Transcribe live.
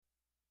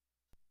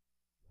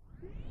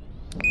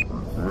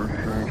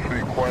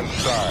5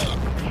 stars.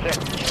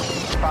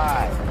 6,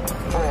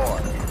 5, 4,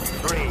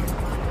 3,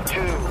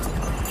 2,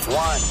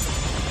 1,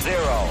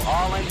 0.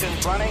 All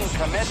engines running.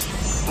 Commit.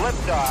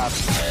 Liftoff.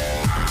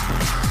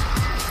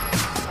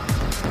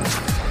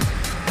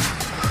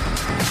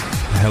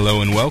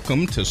 Hello and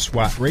welcome to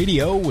SWAT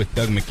Radio with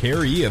Doug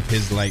McCary of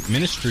His Light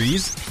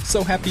Ministries.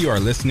 So happy you are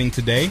listening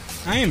today.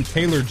 I am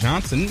Taylor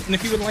Johnson, and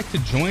if you would like to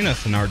join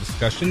us in our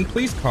discussion,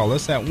 please call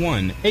us at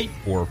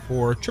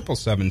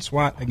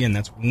 1-844-777-SWAT. Again,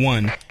 that's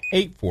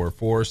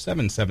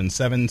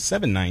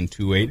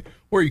 1-844-777-7928,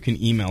 or you can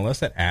email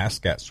us at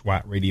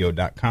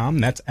ask@swatradio.com.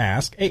 That's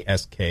ask,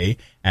 A-S-K,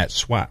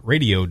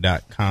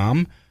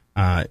 @swatradio.com.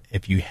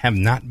 If you have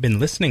not been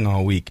listening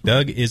all week,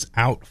 Doug is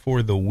out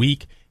for the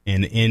week,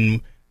 and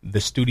in the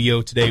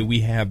studio today we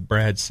have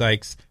Brad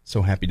Sykes.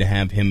 So happy to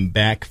have him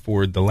back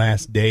for the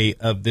last day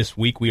of this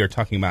week. We are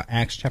talking about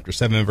Acts chapter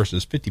 7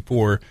 verses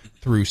 54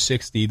 through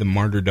 60, the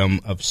martyrdom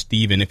of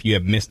Stephen. If you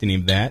have missed any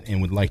of that and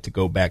would like to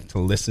go back to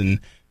listen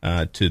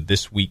to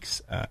this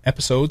week's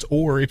episodes,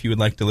 or if you would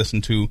like to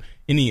listen to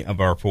any of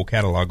our full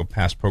catalog of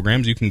past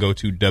programs, you can go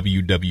to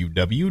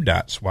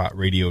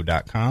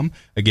www.swatradio.com.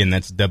 Again,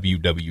 that's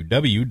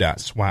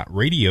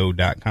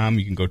www.swatradio.com.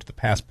 You can go to the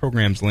past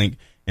programs link,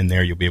 and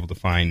there you'll be able to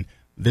find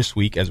this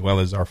week, as well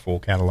as our full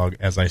catalog,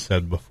 as I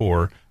said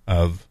before,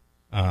 of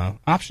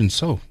options.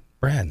 So,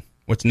 Brad,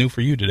 what's new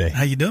for you today?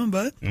 How you doing,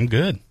 bud? I'm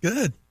good.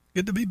 Good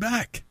to be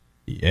back.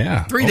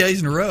 Yeah. 3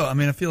 days in a row. I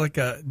mean, I feel like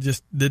I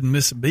just didn't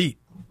miss a beat.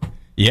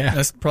 Yeah.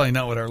 That's probably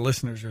not what our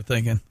listeners are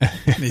thinking.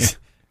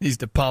 Needs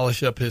to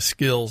polish up his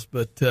skills,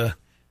 but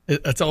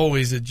it's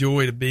always a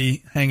joy to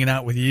be hanging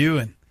out with you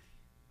and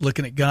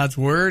looking at God's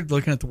Word,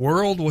 looking at the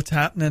world, what's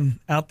happening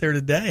out there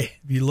today.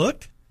 Have you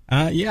looked?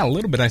 Yeah, a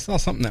little bit. I saw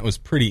something that was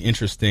pretty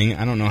interesting.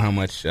 I don't know how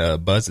much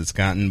buzz it's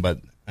gotten, but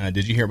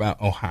did you hear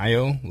about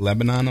Ohio,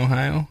 Lebanon,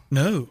 Ohio?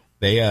 No.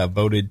 They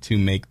voted to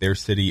make their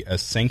city a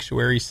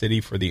sanctuary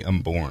city for the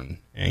unborn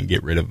and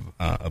get rid of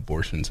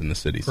abortions in the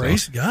city.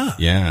 Praise God.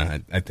 Yeah,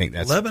 I think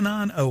that's...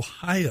 Lebanon,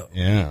 Ohio.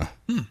 Yeah.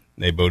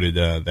 They voted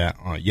that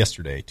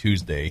yesterday,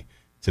 Tuesday,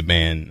 to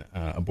ban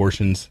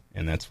abortions,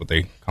 and that's what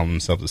they call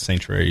themselves, a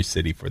sanctuary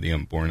city for the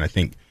unborn. I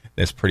think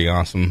that's pretty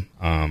awesome.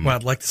 Well,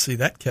 I'd like to see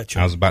that catch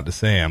on. I was about to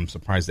say, I'm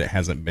surprised it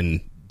hasn't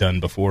been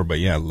done before, but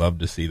yeah, I'd love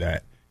to see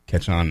that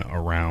catch on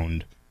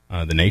around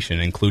the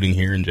nation, including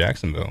here in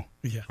Jacksonville.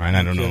 Yeah, right?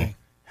 I don't know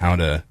how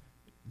to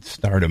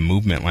start a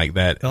movement like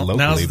that locally.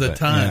 Now's the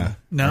time. Yeah,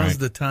 now's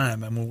the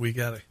time. I mean, we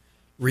got a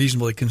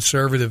reasonably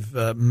conservative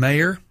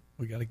mayor.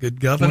 We got a good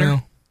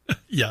governor. Well,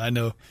 yeah, I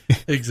know.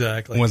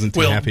 Exactly. Wasn't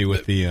too happy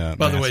with the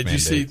by the way,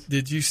 mandates.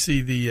 did you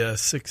see the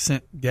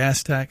 6-cent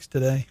gas tax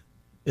today?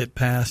 It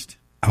passed.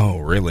 Oh,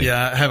 really?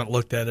 Yeah, I haven't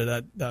looked at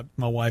it.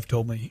 My wife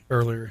told me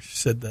earlier. She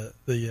said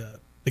the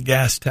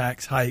gas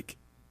tax hike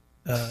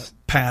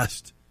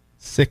passed.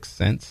 6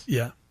 cents?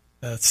 Yeah,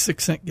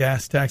 6-cent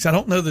gas tax. I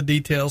don't know the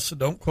details, so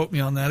don't quote me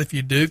on that. If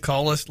you do,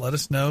 call us, let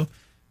us know.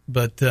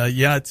 But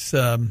yeah, it's.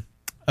 I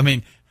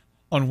mean,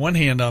 on one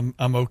hand, I'm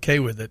okay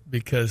with it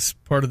because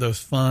part of those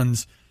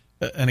funds,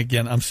 and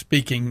again, I'm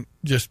speaking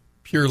just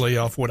purely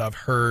off what I've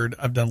heard.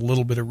 I've done a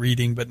little bit of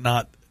reading, but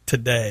not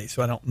today,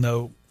 so I don't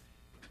know.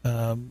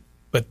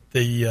 But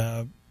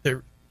the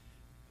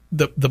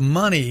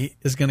money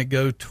is going to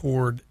go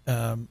toward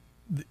the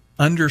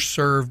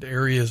underserved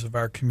areas of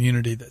our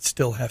community that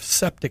still have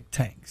septic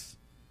tanks.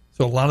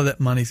 So a lot of that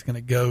money is going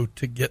to go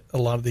to get a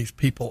lot of these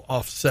people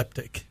off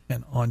septic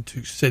and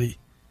onto city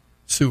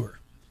sewer.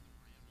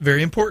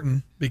 Very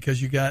important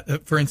because you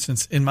got, for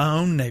instance, in my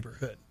own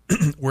neighborhood,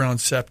 we're on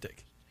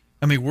septic.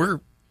 I mean, we're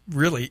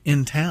really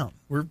in town.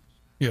 We're,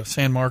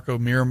 San Marco,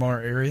 Miramar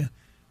area.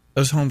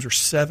 Those homes are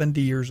 70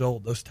 years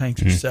old. Those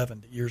tanks are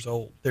 70 years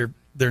old. They're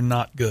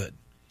not good.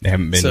 They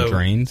haven't been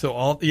drained.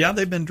 So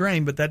they've been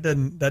drained, but that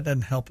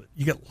doesn't help it.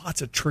 You got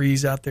lots of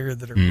trees out there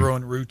that are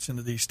growing roots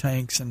into these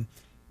tanks, and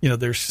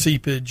there's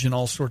seepage and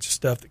all sorts of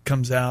stuff that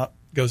comes out,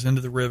 goes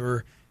into the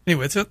river.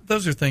 Anyway,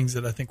 those are things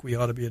that I think we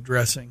ought to be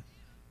addressing.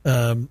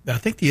 I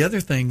think the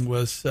other thing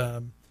was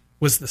the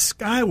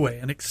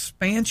Skyway, an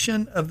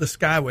expansion of the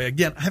Skyway.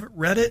 Again, I haven't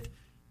read it.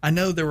 I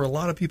know there were a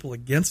lot of people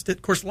against it.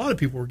 Of course, a lot of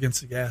people were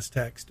against the gas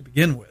tax to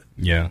begin with.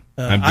 Yeah,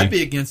 I'd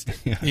be against it,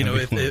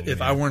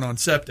 if I weren't on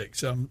septic.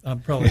 So I'm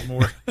probably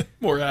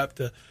more apt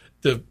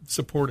to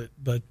support it.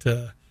 But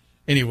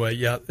anyway,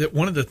 yeah,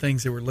 one of the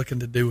things they were looking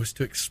to do was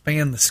to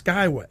expand the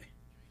Skyway.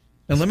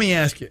 Now, let me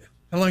ask you,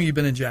 how long have you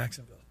been in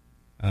Jacksonville?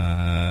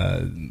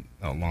 Long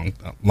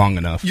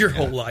enough. Your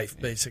whole life,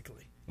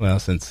 basically. Well,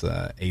 since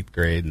 8th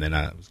grade, and then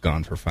I was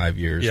gone for 5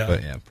 years. Yeah.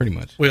 But yeah, pretty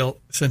much. Well,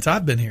 since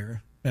I've been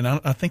here. And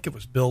I think it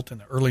was built in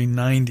the early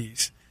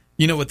 90s.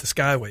 You know what the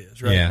Skyway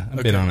is, right? Yeah,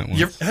 I've been on it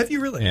once. Have you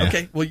really? Yeah.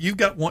 Okay. Well, you've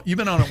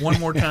been on it one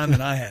more time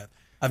than I have.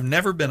 I've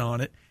never been on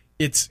it.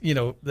 It's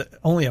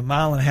only a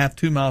mile and a half,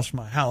 2 miles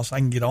from my house. I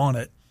can get on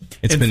it.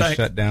 It's been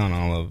shut down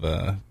all of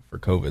for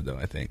COVID though.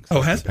 I think.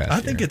 Oh, has it? I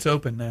think it's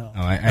open now.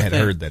 Oh, I had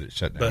heard that it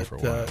shut down for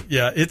a while.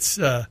 Yeah, it's.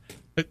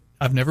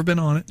 I've never been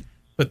on it,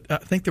 But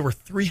I think there were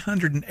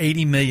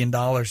 $380 million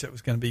that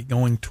was going to be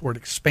going toward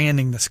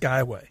expanding the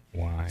Skyway.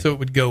 Why? So it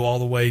would go all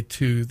the way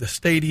to the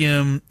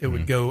stadium. It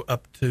would go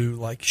up to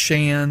like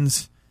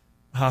Shands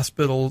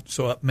Hospital,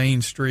 so up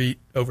Main Street,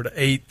 over to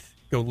 8th,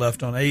 go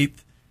left on 8th.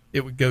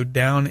 It would go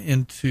down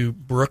into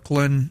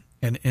Brooklyn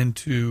and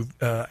into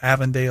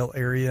Avondale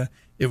area.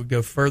 It would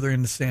go further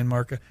into San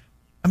Marco.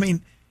 I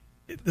mean,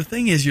 the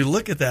thing is, you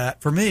look at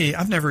that, for me,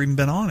 I've never even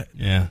been on it.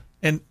 Yeah.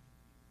 And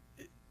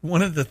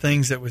one of the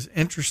things that was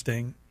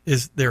interesting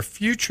is their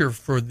future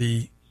for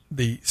the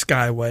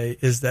Skyway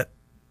is that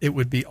it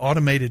would be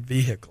automated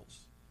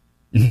vehicles.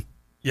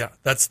 Yeah,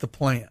 that's the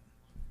plan.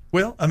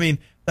 Well, I mean,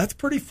 that's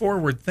pretty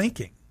forward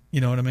thinking.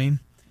 You know what I mean?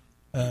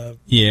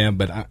 Yeah,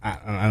 but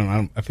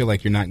I feel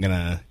like you're not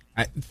gonna.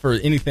 For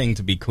anything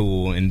to be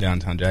cool in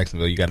downtown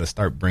Jacksonville, you got to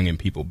start bringing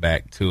people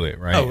back to it,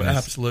 right? Oh,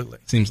 absolutely.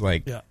 It seems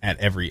like at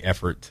every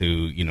effort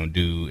to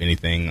do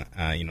anything,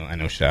 I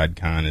know Shad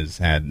Khan has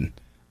had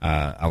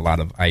a lot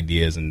of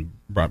ideas and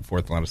brought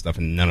forth a lot of stuff,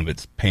 and none of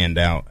it's panned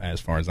out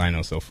as far as I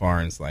know so far.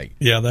 And it's like,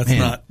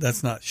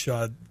 that's not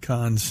Shad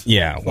Khan's.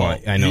 Yeah, well,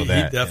 fault. I know he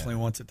definitely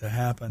wants it to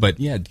happen. But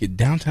yeah,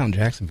 downtown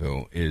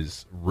Jacksonville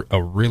is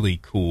a really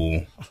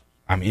cool.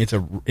 I mean,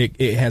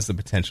 it has the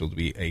potential to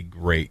be a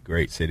great,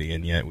 great city,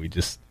 and yet we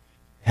just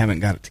haven't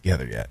got it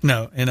together yet.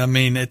 No, and I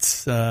mean,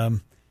 it's I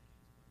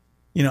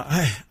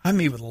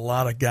meet with a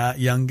lot of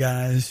young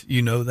guys.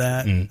 You know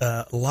that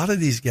a lot of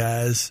these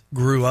guys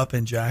grew up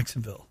in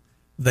Jacksonville.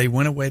 They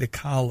went away to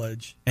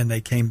college and they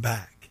came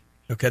back.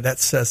 Okay, that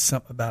says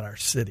something about our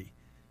city.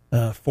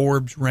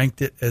 Forbes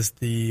ranked it as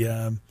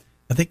I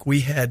think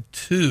we had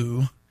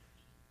 2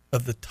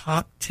 of the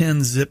top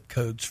 10 zip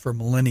codes for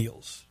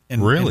millennials.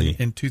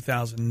 In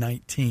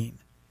 2019.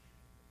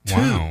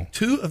 Wow.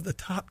 2 of the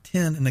top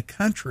 10 in the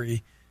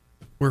country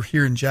were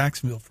here in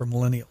Jacksonville for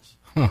millennials.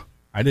 Huh.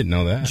 I didn't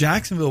know that.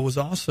 Jacksonville was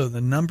also the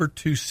number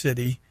 2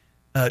 city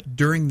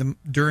during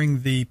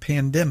the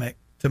pandemic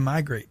to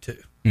migrate to.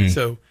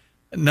 So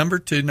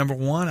number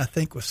 1, I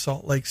think, was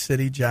Salt Lake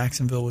City.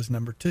 Jacksonville was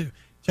number 2.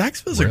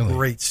 Jacksonville's a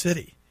great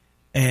city.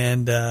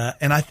 And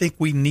I think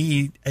we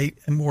need a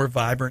more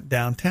vibrant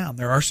downtown.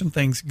 There are some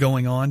things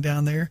going on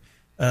down there.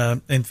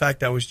 In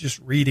fact, I was just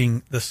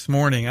reading this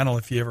morning. I don't know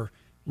if you ever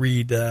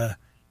read the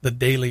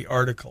Daily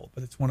article,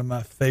 but it's one of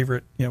my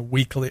favorite,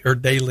 weekly or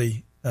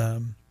daily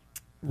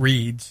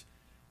reads.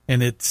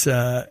 And it's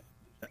I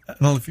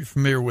don't know if you're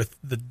familiar with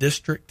the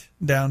district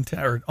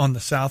downtown or on the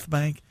South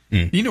Bank.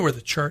 Do you know where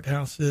the Chart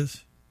House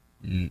is?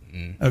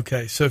 Mm-mm.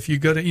 Okay, so if you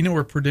go to,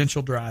 where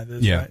Prudential Drive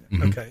is, right?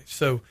 Mm-hmm. Okay,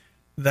 so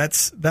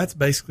that's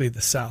basically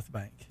the South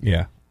Bank.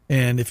 Yeah.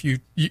 And if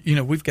you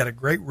we've got a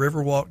great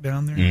river walk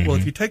down there. Well,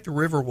 if you take the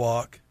river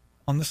walk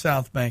on the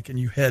South Bank and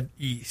you head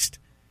east,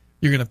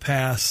 you're going to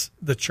pass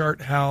the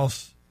Chart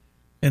House,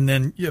 and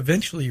then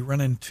eventually you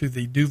run into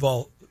the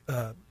Duval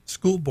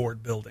School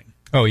Board building.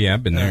 Oh, yeah,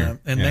 I've been there.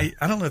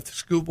 I don't know if the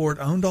school board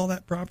owned all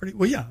that property.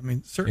 Well, yeah, I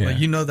mean, certainly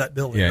you know that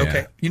building. Yeah,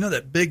 okay, yeah. You know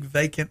that big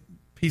vacant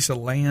piece of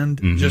land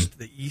just to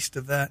the east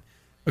of that?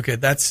 Okay,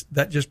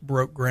 that just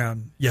broke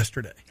ground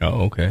yesterday.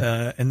 Oh,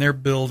 okay. And they're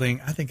building,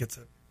 I think it's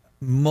a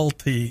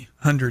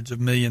multi-hundreds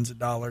of millions of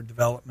dollar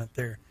development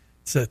there.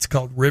 So it's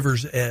called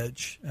River's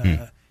Edge.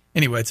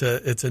 Anyway,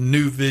 it's a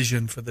new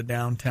vision for the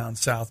downtown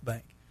South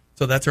Bank.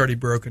 So that's already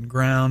broken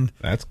ground.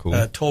 That's cool.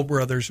 Toll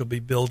Brothers will be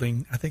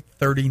building, I think,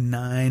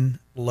 39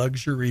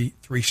 luxury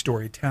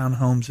 3-story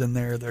townhomes in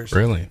there. There's,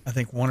 really? I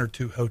think, 1 or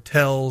 2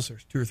 hotels.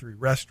 There's 2 or 3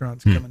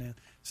 restaurants coming in.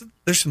 So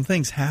there's some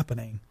things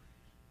happening.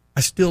 I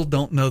still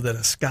don't know that a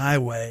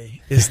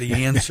Skyway is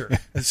the answer.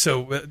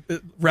 So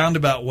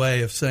roundabout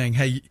way of saying,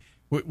 hey,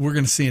 we're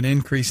going to see an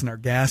increase in our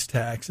gas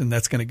tax, and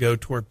that's going to go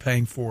toward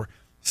paying for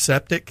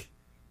septic,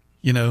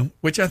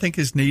 which I think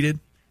is needed.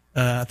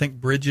 I think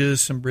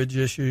some bridge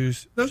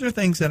issues, those are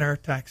things that our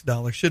tax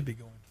dollars should be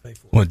going to pay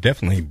for. Well,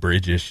 definitely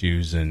bridge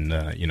issues and,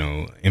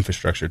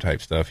 infrastructure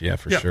type stuff. Yeah,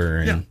 for sure.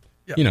 And,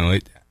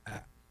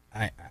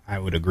 I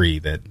would agree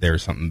that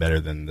there's something better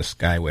than the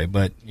Skyway,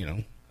 but,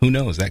 who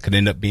knows? That could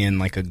end up being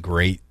like a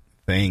great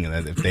thing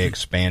that if they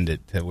expand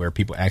it to where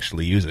people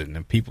actually use it, and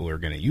if people are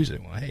going to use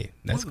it, well, hey,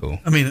 that's cool.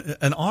 I mean,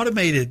 an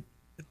automated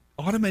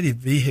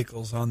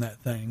vehicles on that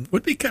thing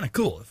would be kind of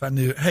cool if I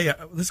knew, hey,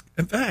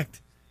 in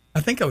fact,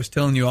 I think I was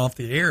telling you off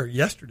the air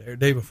yesterday or the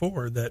day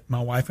before that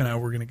my wife and I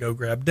were going to go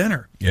grab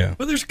dinner. Yeah.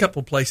 Well, there's a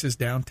couple places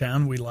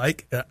downtown we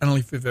like. I don't know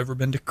if you've ever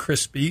been to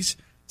Crispy's.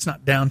 It's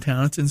not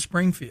downtown. It's in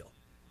Springfield.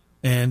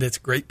 And it's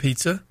great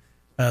pizza.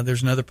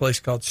 There's another place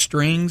called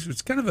Strings.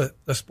 It's kind of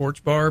a sports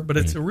bar, but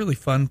it's a really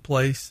fun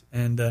place.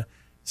 And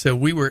so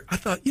I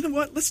thought, you know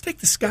what? Let's take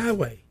the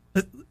Skyway.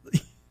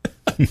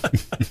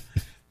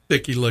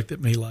 Vicki looked at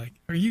me like,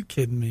 are you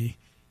kidding me?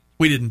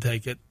 We didn't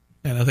take it.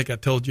 And I think I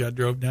told you I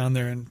drove down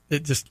there, and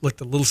it just looked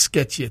a little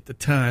sketchy at the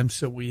time,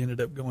 so we ended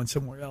up going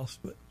somewhere else.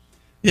 But,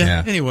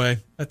 anyway,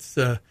 that's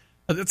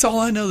all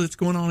I know that's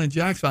going on in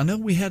Jacksonville. I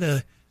know we had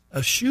a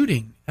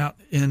shooting out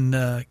in,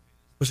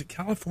 was it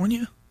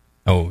California?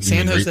 Oh,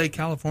 San Jose,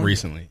 California.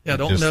 Recently. Yeah, I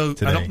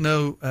don't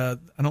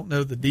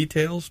know the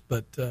details,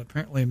 but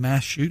apparently a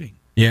mass shooting.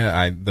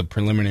 Yeah, the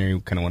preliminary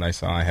kind of what I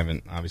saw, I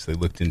haven't obviously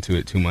looked into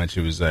it too much.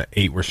 It was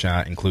 8 were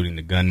shot, including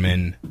the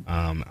gunman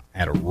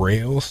at a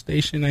rail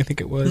station, I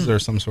think it was, or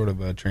some sort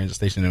of a transit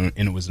station,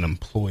 and it was an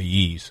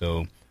employee.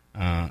 So,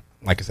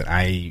 like I said,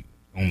 I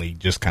only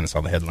just kind of saw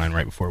the headline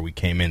right before we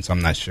came in, so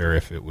I'm not sure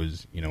if it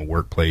was,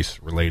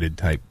 workplace-related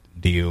type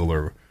deal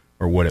or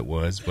what it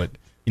was. But,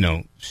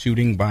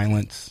 shooting,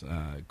 violence,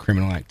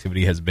 criminal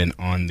activity has been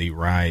on the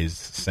rise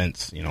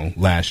since,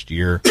 last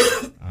year,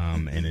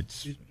 and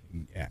it's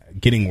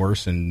getting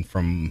worse, and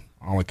from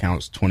all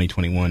accounts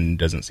 2021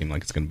 doesn't seem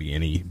like it's going to be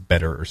any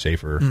better or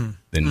safer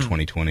than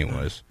 2020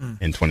 was,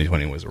 and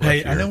 2020 was a rough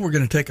year. I know we're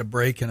going to take a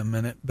break in a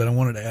minute, but I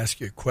wanted to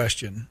ask you a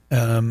question.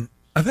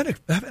 I've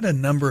had a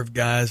number of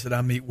guys that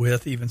I meet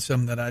with, even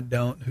some that I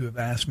don't, who have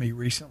asked me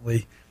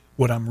recently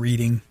what I'm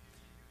reading.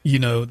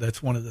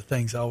 That's one of the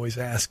things I always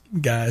ask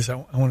guys. I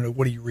want to know,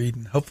 what are you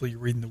reading? Hopefully you're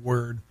reading the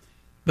Word,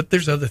 but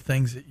there's other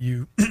things that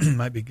you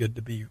might be good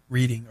to be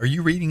reading. Are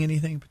you reading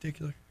anything in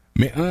particular?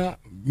 I'm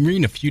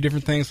reading a few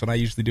different things. What I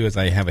usually do is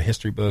I have a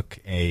history book,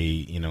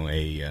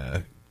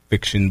 a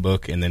fiction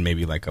book, and then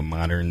maybe like a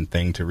modern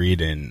thing to read.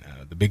 And one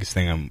of the biggest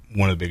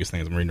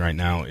things I'm reading right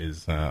now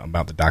is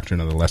about the doctrine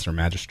of the lesser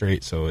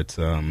magistrate. So it's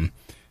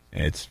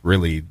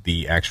really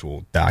the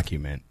actual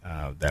document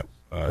that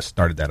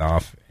started that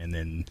off, and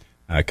then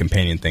a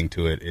companion thing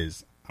to it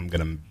is, I'm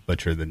going to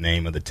butcher the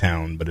name of the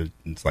town, but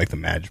it's like the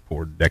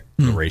Madripoor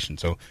Declaration.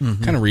 So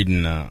kind of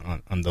reading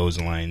on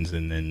those lines,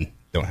 and then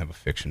don't have a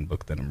fiction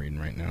book that I'm reading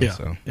right now.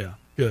 Yeah,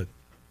 good.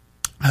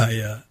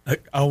 I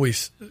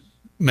always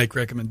make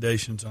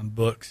recommendations on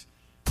books.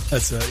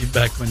 That's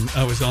back when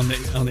I was on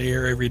the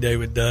air every day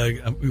with Doug.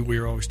 We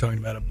were always talking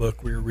about a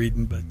book we were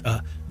reading, but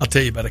I'll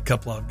tell you about a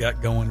couple I've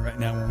got going right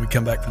now when we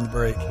come back from the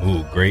break.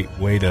 Ooh, great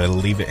way to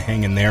leave it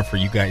hanging there for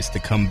you guys to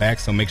come back.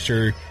 So make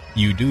sure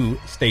you do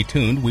stay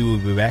tuned. We will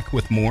be back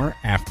with more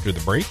after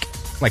the break.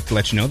 I'd like to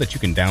let you know that you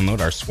can download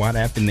our SWAT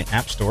app in the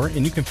App Store,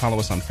 and you can follow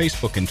us on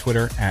Facebook and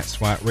Twitter at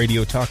SWAT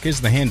Radio Talk is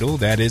the handle.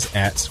 That is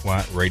at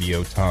SWAT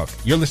Radio Talk.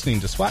 You're listening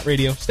to SWAT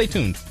Radio. Stay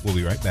tuned. We'll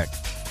be right back.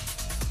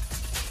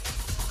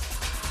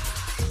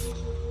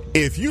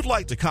 If you'd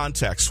like to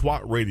contact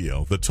SWAT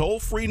Radio, the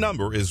toll-free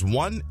number is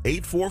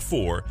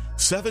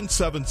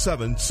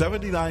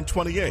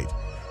 1-844-777-7928.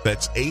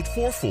 That's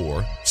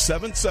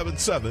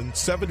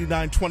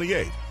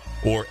 844-777-7928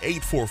 or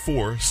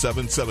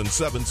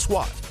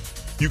 844-777-SWAT.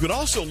 You can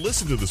also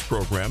listen to this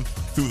program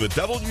through the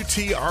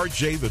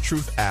WTRJ The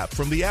Truth app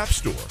from the App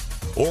Store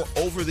or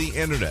over the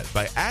internet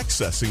by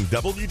accessing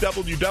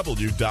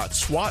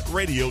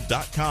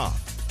www.swatradio.com.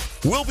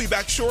 We'll be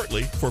back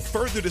shortly for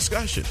further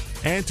discussion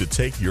and to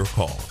take your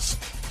calls.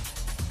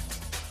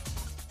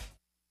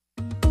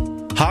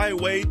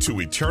 Highway to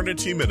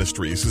Eternity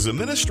Ministries is a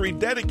ministry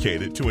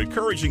dedicated to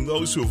encouraging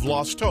those who have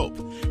lost hope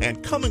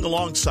and coming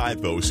alongside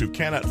those who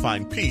cannot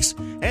find peace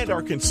and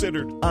are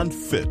considered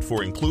unfit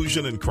for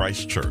inclusion in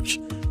Christ's church.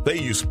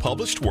 They use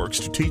published works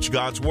to teach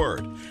God's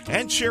Word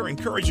and share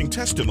encouraging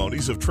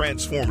testimonies of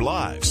transformed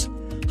lives.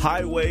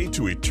 Highway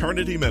to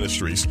Eternity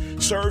Ministries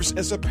serves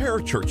as a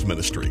parachurch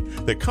ministry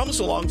that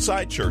comes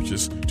alongside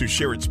churches to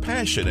share its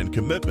passion and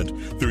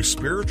commitment through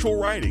spiritual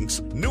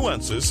writings,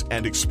 nuances,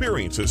 and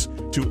experiences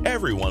to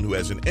everyone who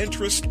has an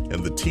interest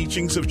in the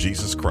teachings of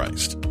Jesus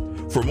Christ.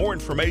 For more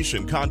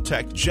information,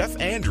 contact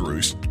Jeff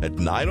Andrews at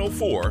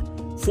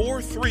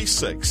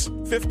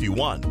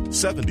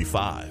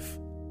 904-436-5175.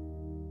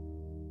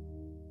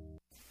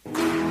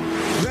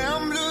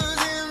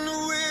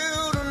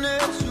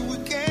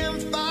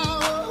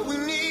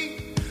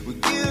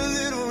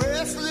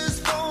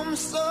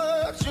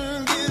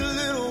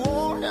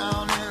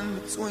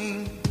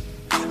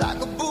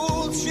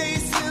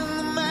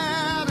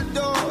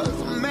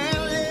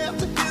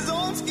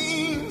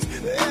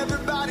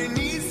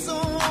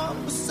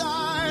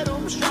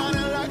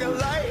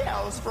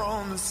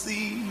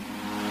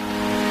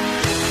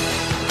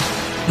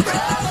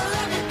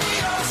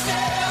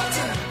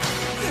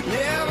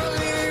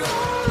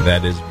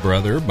 That is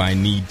Brother by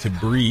Need to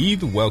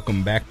Breathe.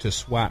 Welcome back to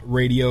SWAT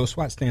Radio.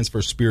 SWAT stands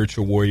for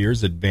Spiritual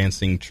Warriors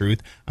Advancing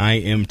Truth. I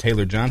am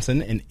Taylor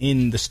Johnson, and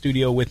in the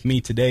studio with me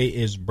today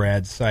is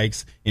Brad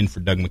Sykes, in for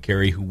Doug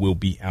McCary, who will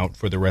be out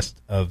for the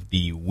rest of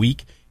the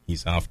week.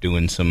 He's off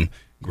doing some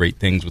great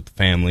things with the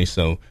family,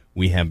 so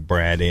we have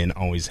Brad in.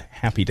 Always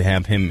happy to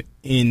have him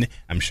in.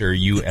 I'm sure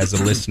you, as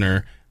a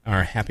listener,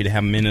 are happy to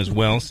have him in as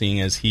well,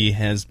 seeing as he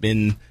has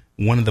been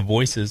one of the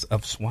voices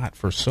of SWAT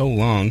for so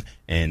long,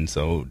 and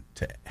so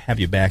to have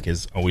you back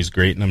is always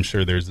great. And I'm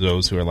sure there's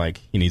those who are like,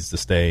 he needs to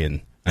stay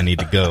and I need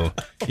to go,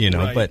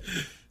 right. But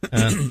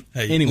hey,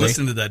 anyway,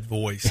 listen to that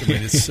voice. I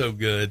mean, it's so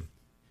good.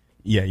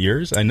 Yeah,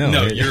 yours? I know.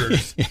 No,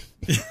 yours.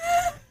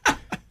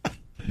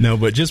 No,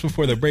 but just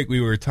before the break, we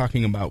were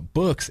talking about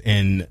books,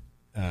 and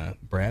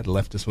Brad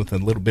left us with a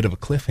little bit of a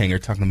cliffhanger,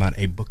 talking about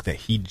a book that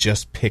he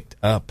just picked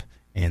up.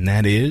 And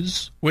that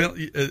is? Well,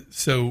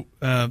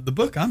 the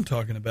book I'm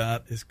talking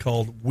about is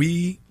called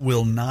We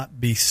Will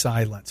Not Be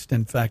Silenced.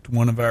 In fact,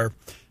 one of our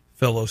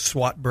fellow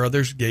SWAT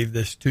brothers gave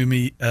this to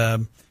me, I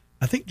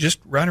think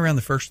just right around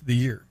the first of the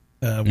year.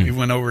 We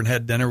went over and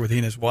had dinner with he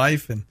and his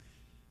wife, and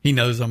he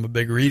knows I'm a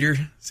big reader.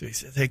 So he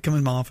says, hey, come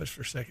in my office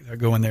for a second. I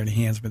go in there, and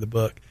he hands me the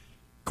book.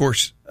 Of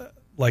course,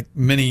 like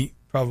many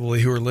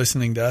probably who are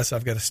listening to us,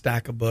 I've got a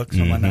stack of books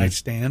on my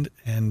nightstand,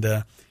 and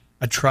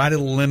I try to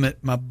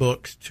limit my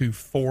books to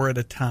 4 at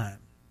a time.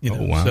 You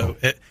know, oh, wow. So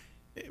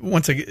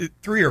once I get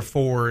 3 or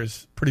 4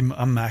 is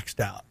I'm maxed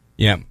out.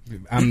 Yeah,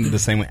 I'm the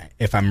same way.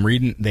 If I'm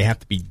reading, they have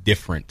to be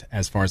different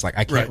as far as, like,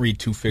 I can't read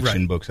 2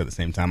 fiction books at the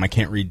same time. I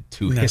can't read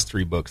 2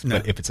 history books.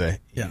 But if it's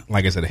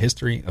like I said, a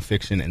history, a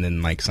fiction, and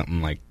then like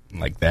something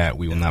like that,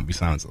 we will not be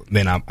silenced.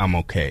 Then I'm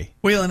okay.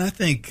 Well, and I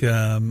think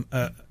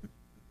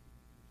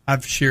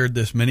I've shared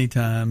this many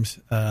times.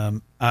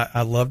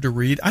 I love to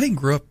read. I didn't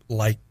grow up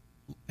like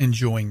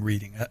enjoying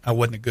reading. I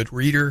wasn't a good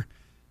reader.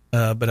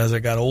 But as I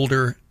got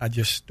older, I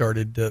just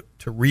started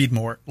to read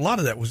more. A lot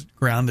of that was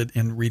grounded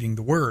in reading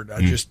the Word.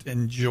 I just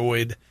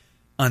enjoyed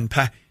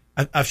unpack.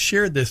 I've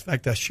shared this. In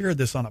fact, I shared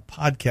this on a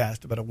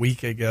podcast about a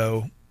week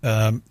ago,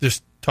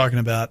 just talking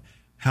about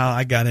how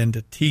I got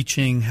into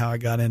teaching, how I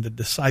got into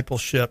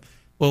discipleship.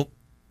 Well,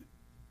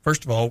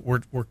 first of all,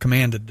 we're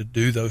commanded to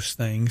do those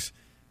things.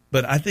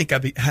 But I think I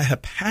had a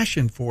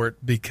passion for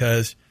it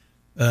because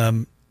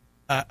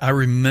I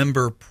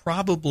remember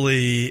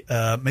probably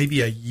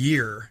maybe a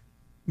year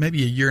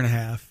and a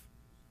half,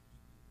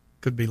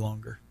 could be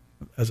longer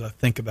as I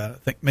think about it. I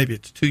think maybe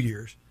it's 2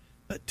 years.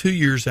 2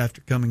 years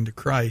after coming to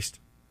Christ,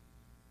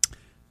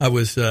 I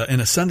was in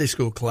a Sunday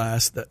school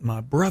class that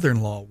my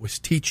brother-in-law was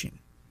teaching.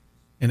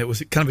 And it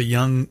was kind of a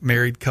young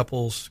married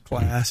couples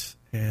class.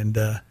 And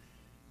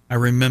I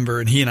remember,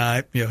 and he and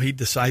I, he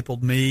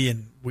discipled me,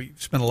 and we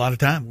spent a lot of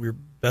time. We were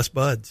best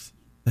buds.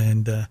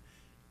 And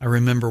I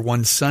remember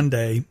one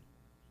Sunday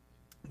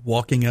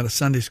walking out of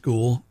Sunday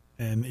school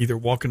and either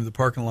walking to the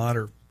parking lot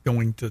or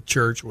going to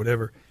church or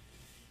whatever.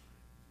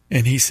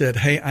 And he said,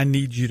 hey, I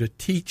need you to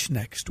teach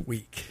next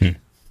week.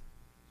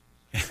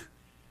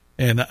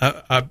 And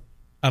I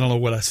don't know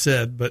what I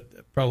said,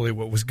 but probably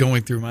what was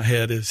going through my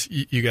head is,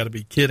 you got to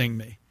be kidding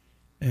me.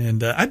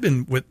 And I'd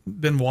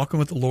been walking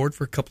with the Lord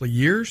for a couple of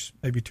years,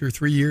 maybe 2 or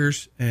 3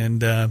 years.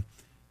 And the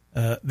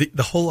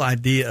whole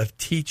idea of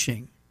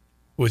teaching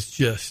was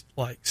just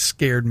like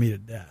scared me to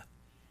death.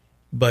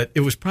 But it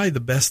was probably the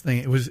best thing.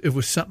 It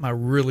was something I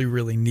really,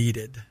 really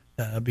needed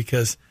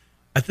because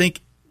I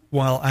think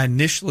while I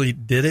initially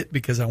did it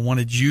because I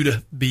wanted you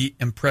to be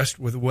impressed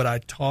with what I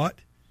taught,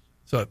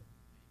 so a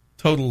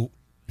total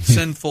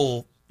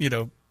sinful,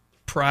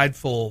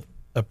 prideful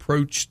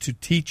approach to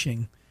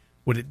teaching,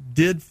 what it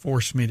did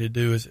force me to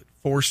do is it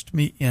forced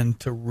me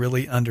into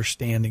really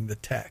understanding the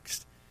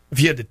text. If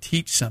you had to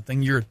teach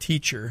something, you're a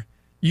teacher,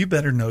 you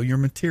better know your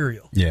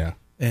material. Yeah.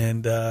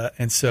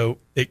 And so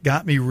it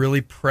got me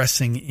really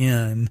pressing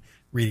in,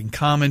 reading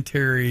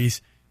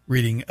commentaries,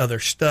 reading other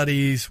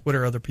studies, what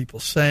are other people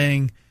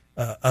saying,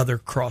 other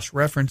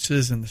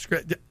cross-references in the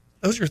script.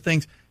 Those are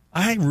things.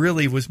 I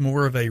really was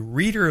more of a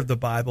reader of the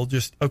Bible,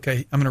 just,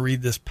 okay, I'm going to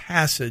read this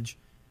passage,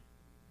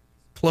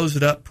 close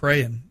it up,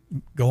 pray, and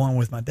go on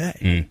with my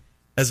day,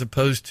 as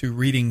opposed to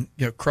reading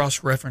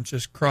cross-reference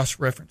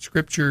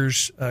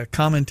scriptures,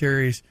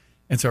 commentaries.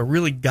 And so I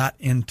really got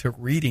into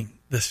reading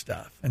this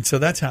stuff. And so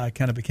that's how I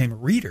kind of became a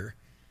reader.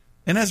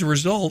 And as a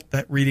result,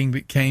 that reading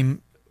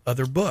became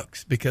other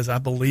books, because I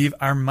believe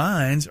our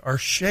minds are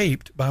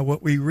shaped by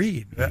what we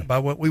read, by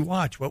what we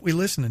watch, what we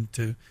listen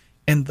to,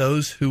 and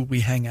those who we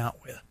hang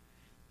out with.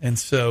 And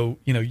so,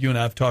 you and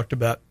I have talked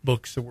about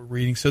books that we're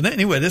reading. So then,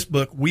 anyway, this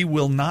book, We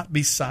Will Not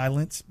Be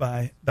Silenced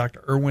by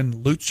Dr.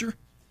 Erwin Lutzer.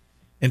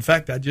 In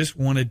fact, I just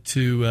wanted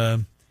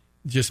to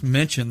just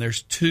mention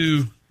there's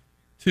two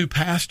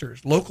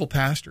pastors, local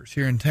pastors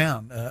here in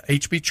town.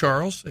 H.B.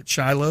 Charles at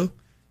Shiloh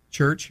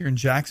Church here in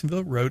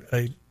Jacksonville wrote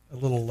a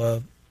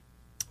little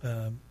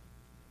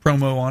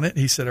promo on it.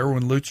 He said,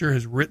 Erwin Lutzer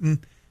has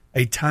written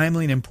a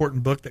timely and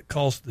important book that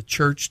calls the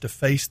church to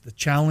face the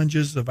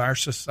challenges of our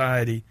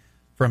society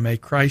from a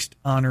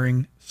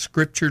Christ-honoring,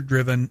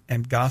 scripture-driven,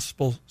 and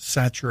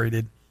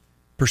gospel-saturated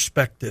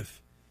perspective.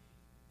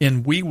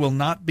 In We Will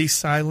Not Be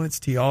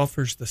Silenced, he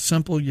offers the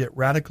simple yet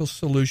radical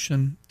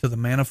solution to the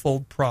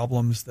manifold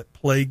problems that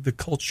plague the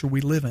culture we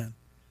live in.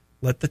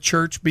 Let the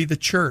church be the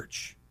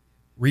church.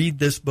 Read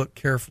this book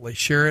carefully.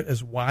 Share it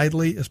as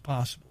widely as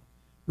possible.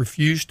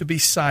 Refuse to be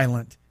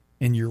silent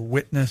in your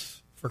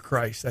witness for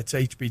Christ. That's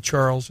H.B.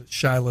 Charles at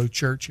Shiloh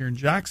Church here in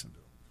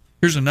Jacksonville.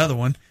 Here's another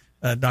one.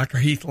 Dr.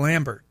 Heath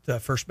Lambert,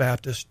 First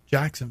Baptist,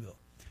 Jacksonville,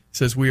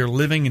 says, we are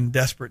living in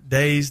desperate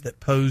days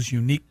that pose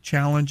unique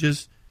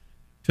challenges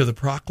to the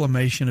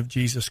proclamation of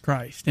Jesus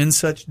Christ. In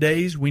such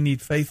days, we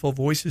need faithful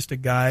voices to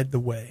guide the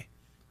way.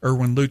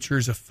 Erwin Lutzer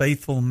is a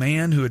faithful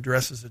man who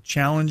addresses a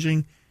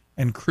challenging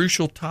and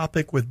crucial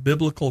topic with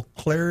biblical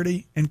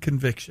clarity and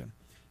conviction.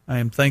 I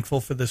am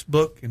thankful for this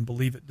book and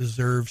believe it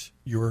deserves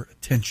your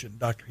attention.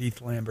 Dr. Heath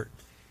Lambert.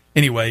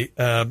 Anyway,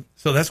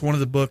 so that's one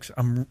of the books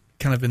I'm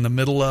kind of in the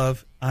middle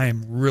of. I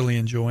am really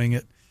enjoying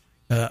it.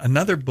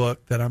 Another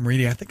book that I'm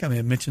reading, I think I may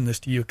have mentioned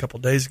this to you a couple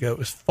of days ago,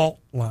 is Fault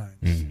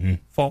Lines.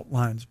 Fault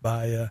Lines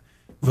by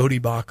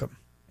Voddie Baucham.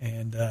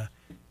 And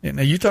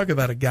Now, you talk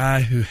about a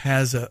guy who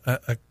has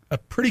a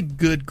pretty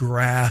good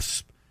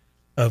grasp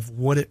of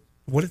what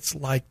it's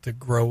like to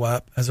grow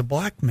up as a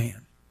black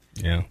man.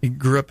 Yeah. He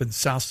grew up in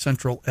South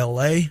Central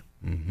L.A.,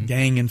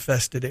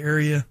 gang-infested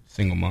area.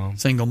 Single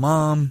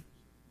mom.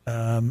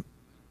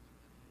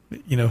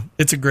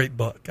 It's a great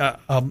book.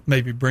 I'll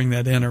maybe bring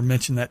that in or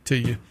mention that to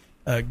you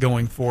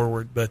going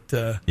forward. But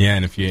yeah,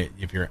 and if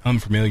you're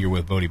unfamiliar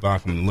with Voddie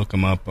Baucham, look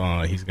him up.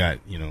 He's got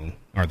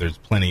or there's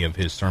plenty of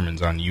his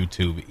sermons on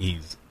YouTube.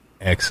 He's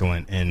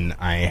excellent, and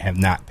I have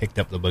not picked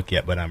up the book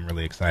yet, but I'm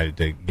really excited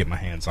to get my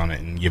hands on it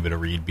and give it a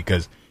read,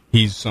 because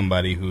he's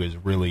somebody who is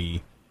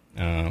really,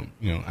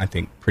 I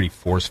think pretty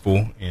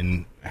forceful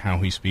in how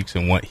he speaks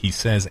and what he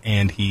says,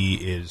 and he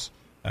is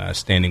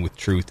standing with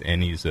truth,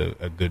 and he's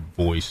a good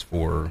voice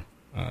for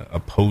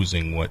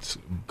opposing what's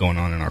going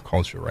on in our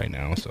culture right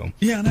now. So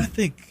yeah, and I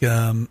think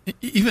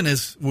even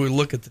as we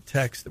look at the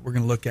text that we're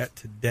going to look at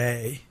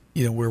today,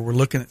 where we're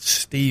looking at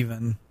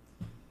Stephen,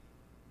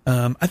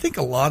 I think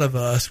a lot of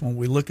us, when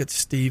we look at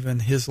Stephen,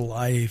 his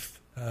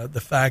life, the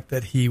fact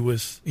that he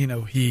was,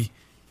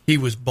 he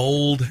was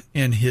bold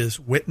in his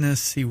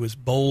witness, he was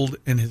bold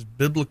in his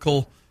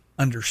biblical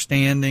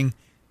understanding,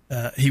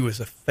 he was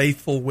a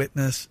faithful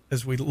witness,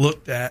 as we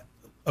looked at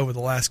over the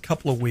last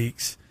couple of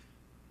weeks.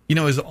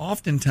 As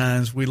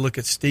oftentimes we look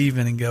at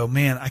Stephen and go,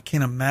 man, I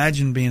can't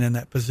imagine being in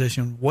that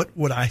position. What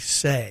would I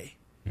say?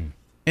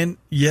 And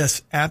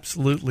yes,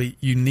 absolutely,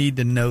 you need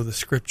to know the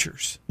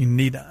Scriptures. You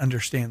need to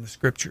understand the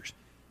Scriptures.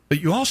 But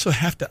you also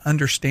have to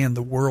understand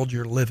the world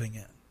you're living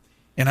in.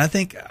 And I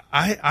think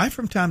I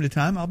from time to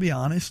time, I'll be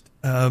honest,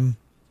 I've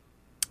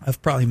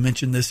probably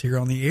mentioned this here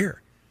on the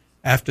air.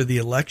 After the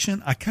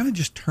election, I kind of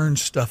just turned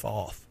stuff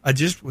off. I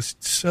just was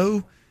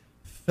so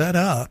fed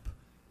up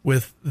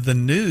with the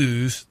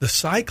news, the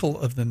cycle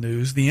of the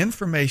news, the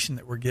information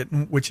that we're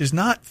getting, which is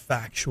not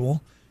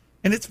factual,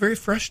 and it's very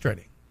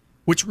frustrating,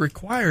 which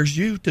requires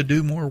you to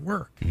do more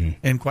work.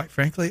 And quite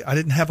frankly, I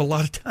didn't have a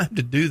lot of time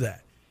to do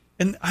that.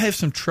 And I have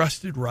some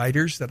trusted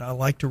writers that I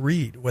like to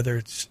read, whether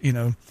it's,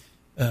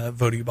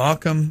 Voddie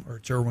Baucham, or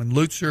it's Erwin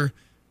Lutzer,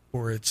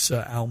 or it's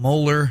Al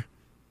Mohler.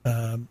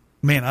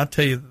 Man, I'll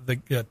tell you,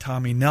 the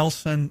Tommy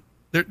Nelson,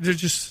 there's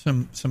just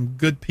some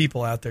good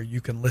people out there you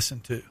can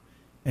listen to.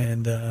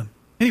 And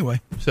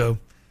anyway, so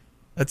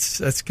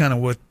that's kind of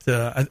what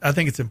I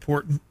think it's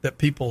important that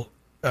people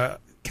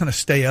kind of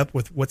stay up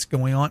with what's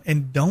going on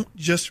and don't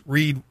just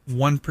read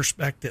one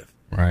perspective.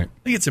 Right. I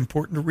think it's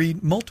important to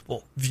read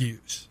multiple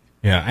views.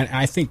 Yeah, and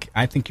I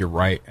think you're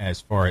right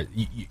as far as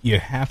you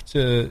have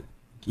to.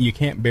 You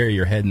can't bury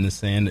your head in the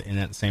sand, and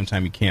at the same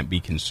time, you can't be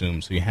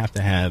consumed. So you have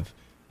to have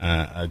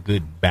a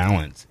good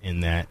balance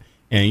in that.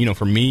 And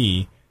for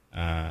me,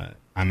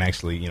 I'm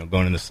actually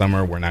going in the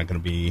summer. We're not going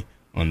to be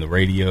on the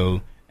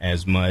radio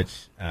as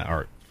much,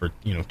 or for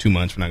 2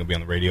 months we're not going to be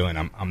on the radio, and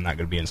I'm not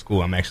going to be in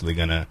school. I'm actually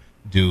going to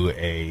do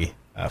a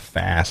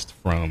fast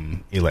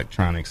from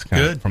electronics,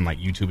 from like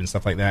YouTube and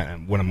stuff like that.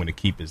 And what I'm going to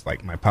keep is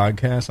like my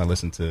podcast. I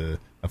listen to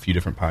a few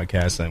different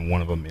podcasts, and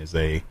one of them is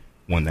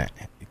one that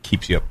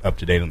keeps you up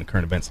to date on the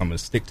current events. So I'm going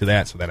to stick to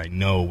that so that I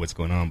know what's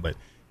going on, but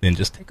then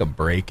just take a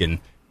break and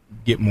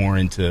get more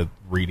into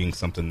reading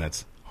something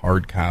that's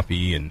hard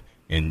copy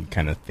and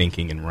kind of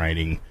thinking and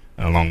writing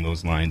along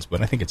those lines.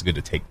 But I think it's good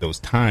to take those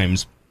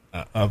times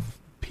of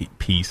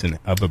peace and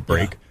of a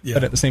break,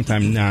 but at the same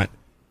time not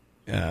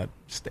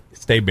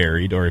stay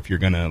buried. Or if you're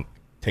going to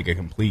take a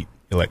complete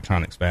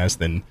electronics fast,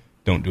 then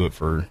don't do it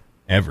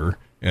forever,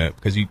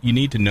 because you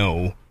need to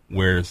know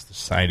where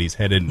society's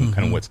headed and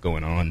kind of what's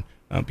going on,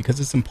 because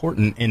it's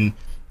important. And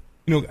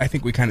I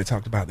think we kind of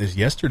talked about this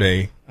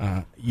yesterday.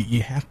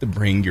 You have to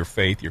bring your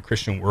faith, your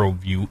Christian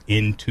worldview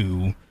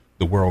into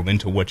the world,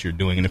 into what you're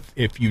doing. And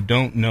if you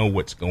don't know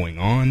what's going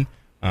on,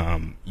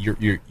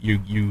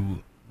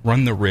 you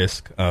run the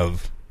risk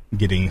of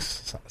getting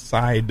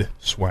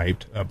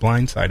sideswiped,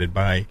 blindsided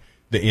by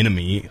the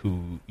enemy,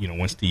 who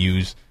wants to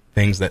use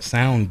things that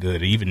sound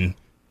good, even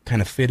kind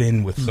of fit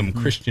in with some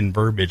Christian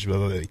verbiage,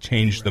 whether they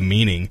change the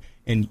meaning,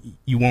 and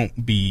you'll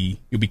be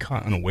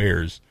caught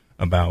unawares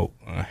about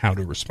how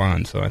to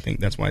respond. So I think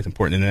that's why it's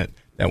important, and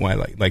that why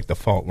like the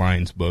Fault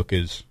Lines book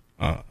is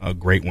a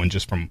great one,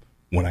 just from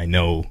what I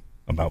know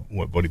about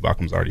what Voddie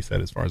Baucham's already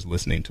said as far as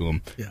listening to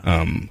him,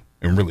 and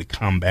really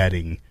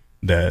combating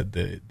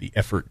the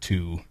effort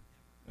to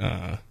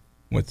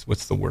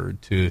what's the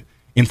word, to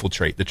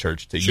infiltrate the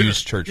church, to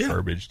use church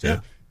verbiage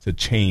to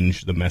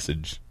change the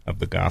message of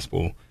the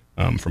gospel,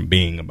 from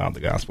being about the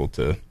gospel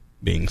to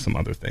being some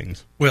other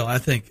things. Well, I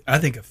think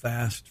a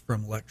fast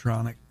from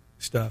electronic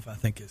stuff, I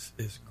think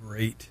is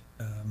great.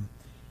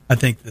 I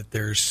think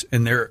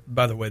that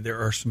by the way, there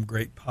are some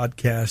great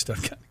podcasts.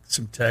 I've got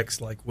some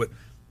text like, what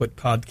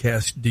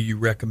podcast do you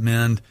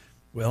recommend?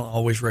 Well, I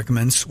always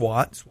recommend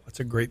SWAT. SWAT's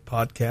a great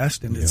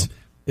podcast, and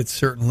it's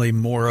certainly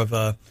more of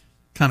a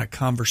kind of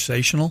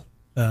conversational,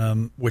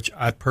 which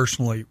I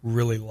personally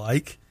really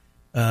like.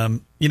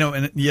 And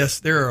yes,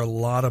 there are a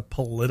lot of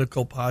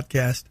political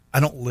podcasts. I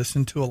don't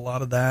listen to a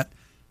lot of that.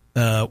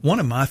 One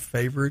of my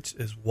favorites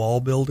is Wall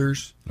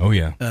Builders. Oh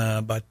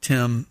yeah, by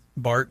Tim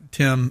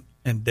Tim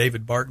and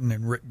David Barton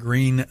and Rick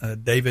Green.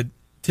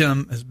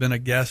 Tim has been a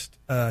guest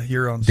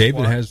here on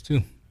David SWAT. has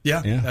too.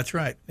 Yeah, that's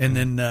right. And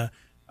then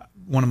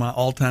one of my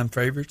all-time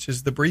favorites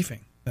is The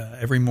Briefing,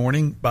 every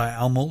morning by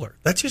Al Mohler.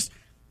 That's just,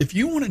 if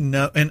you want to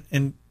know,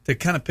 and to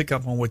kind of pick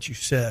up on what you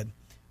said,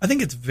 I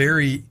think it's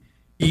very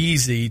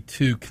easy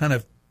to kind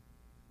of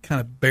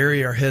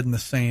bury our head in the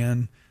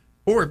sand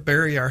or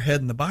bury our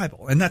head in the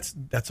Bible. And that's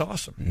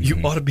awesome. Mm-hmm.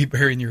 You ought to be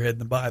burying your head in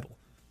the Bible.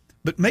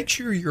 But make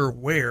sure you're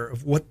aware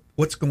of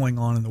what's going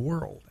on in the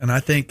world. And I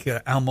think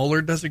Al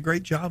Mohler does a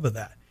great job of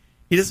that.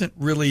 He doesn't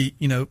really,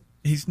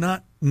 he's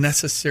not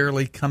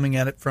necessarily coming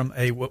at it from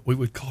a what we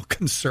would call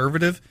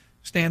conservative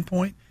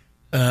standpoint.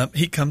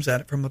 He comes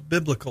at it from a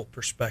biblical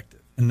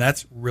perspective. And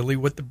that's really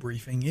what The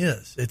Briefing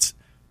is.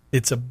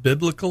 It's a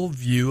biblical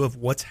view of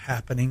what's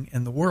happening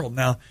in the world.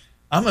 Now,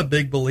 I'm a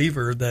big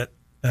believer that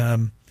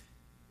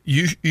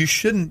you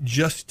shouldn't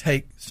just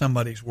take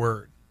somebody's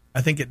word.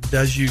 I think it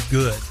does you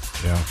good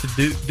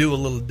to do a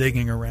little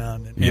digging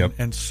around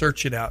and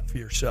search it out for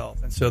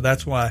yourself. And so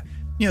that's why,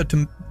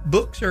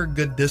 books are a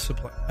good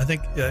discipline. I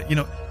think,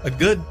 a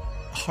good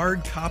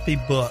hard copy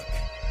book,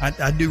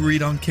 I do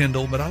read on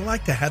Kindle, but I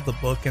like to have the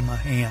book in my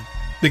hand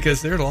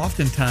because there are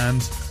often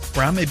times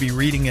where I may be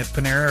reading at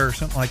Panera or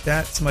something like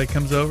that. Somebody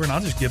comes over and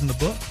I'll just give them the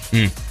book.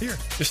 Here,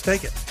 just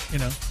take it,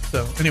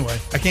 So anyway,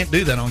 I can't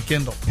do that on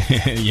Kindle.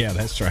 Yeah,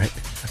 that's right.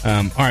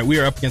 All right, we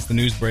are up against the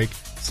news break,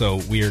 so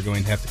we are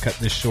going to have to cut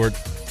this short.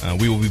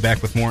 We will be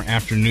back with more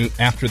after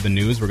the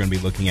news. We're going to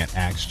be looking at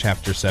Acts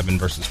chapter 7,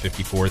 verses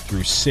 54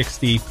 through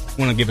 60. I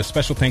want to give a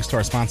special thanks to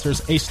our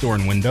sponsors, Ace Door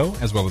and Window,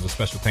 as well as a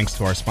special thanks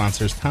to our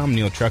sponsors, Tom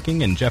Neal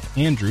Trucking and Jeff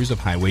Andrews of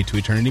Highway to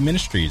Eternity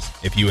Ministries.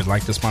 If you would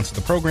like to sponsor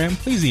the program,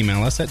 please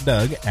email us at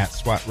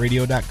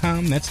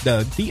doug@swatradio.com. That's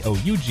Doug,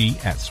 DOUG,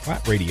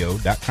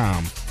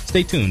 @swatradio.com.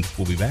 Stay tuned.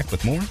 We'll be back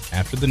with more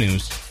after the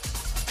news.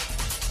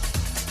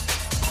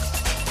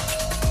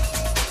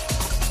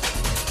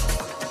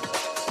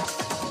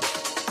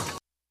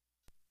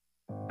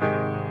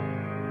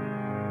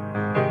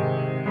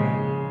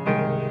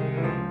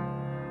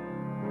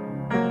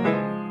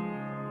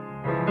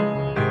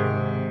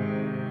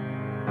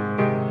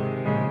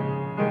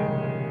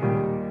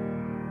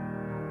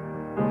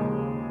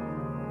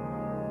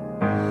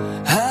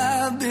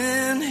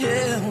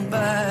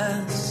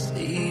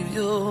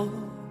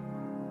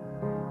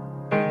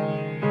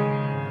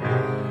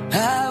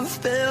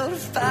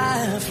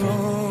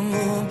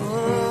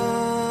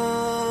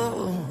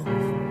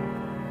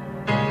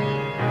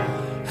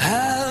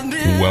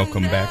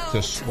 Welcome back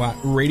to SWAT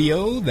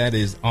Radio. That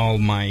is All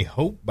My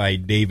Hope by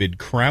David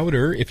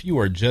Crowder. If you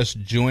are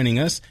just joining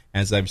us,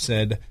 as I've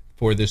said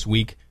for this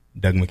week,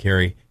 Doug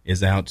McCary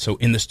is out. So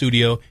in the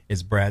studio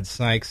is Brad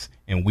Sykes,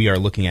 and we are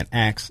looking at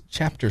Acts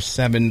chapter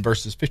 7,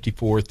 verses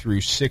 54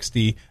 through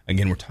 60.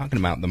 Again, we're talking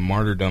about the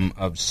martyrdom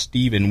of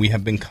Stephen. We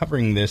have been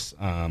covering this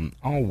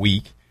all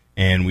week,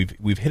 and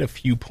we've hit a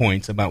few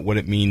points about what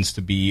it means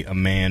to be a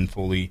man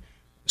fully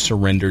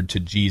surrendered to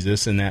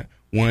Jesus, and that,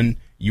 one,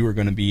 you are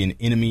going to be an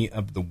enemy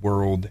of the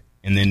world.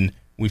 And then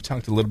we've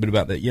talked a little bit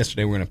about that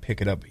yesterday. We're going to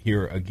pick it up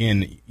here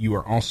again. You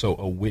are also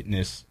a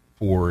witness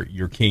for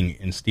your king,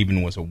 and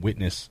Stephen was a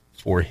witness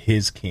for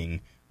his king.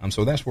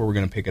 So that's where we're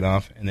going to pick it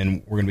off, and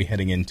then we're going to be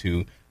heading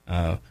into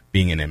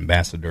being an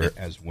ambassador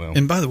as well.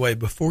 And by the way,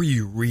 before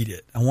you read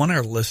it, I want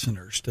our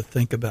listeners to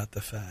think about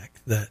the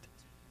fact that,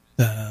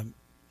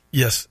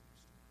 yes,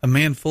 a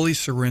man fully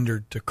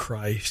surrendered to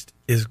Christ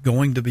is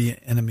going to be an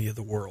enemy of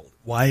the world.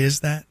 Why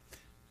is that?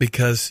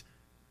 Because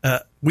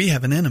we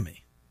have an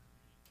enemy.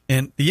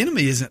 And the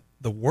enemy isn't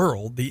the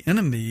world. The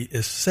enemy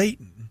is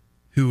Satan,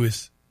 who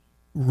is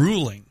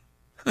ruling.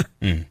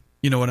 You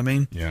know what I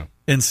mean? Yeah.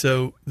 And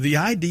so the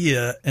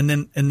idea, and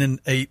then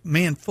a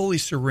man fully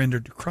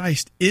surrendered to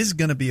Christ is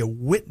going to be a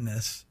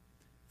witness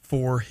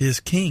for his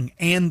king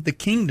and the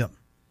kingdom.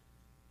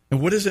 And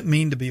what does it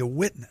mean to be a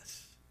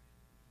witness?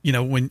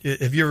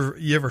 Have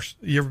you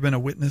ever been a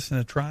witness in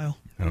a trial?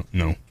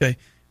 No. Okay.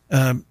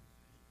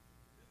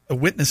 A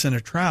witness in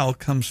a trial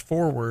comes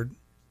forward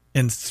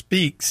and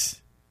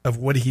speaks of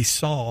what he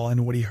saw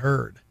and what he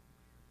heard.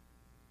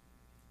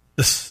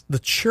 The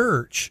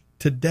church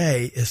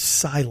today is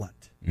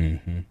silent.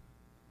 Mm-hmm.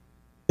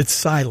 It's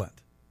silent.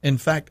 In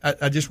fact,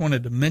 I just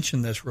wanted to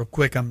mention this real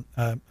quick. I'm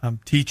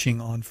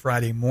teaching on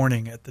Friday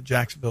morning at the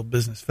Jacksonville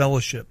Business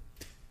Fellowship.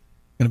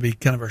 Going to be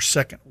kind of our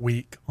second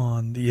week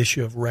on the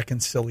issue of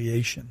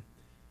reconciliation.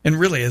 And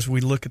really, as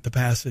we look at the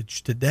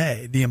passage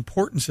today, the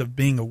importance of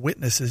being a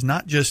witness is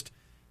not just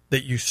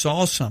that you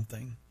saw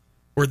something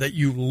or that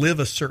you live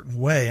a certain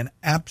way, and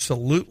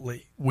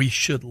absolutely we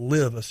should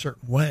live a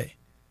certain way.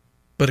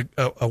 But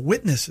a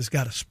witness has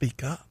got to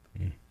speak up.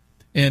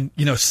 And,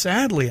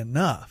 sadly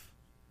enough,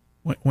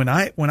 when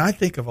I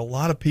think of a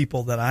lot of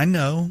people that I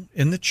know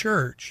in the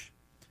church,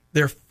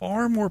 they're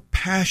far more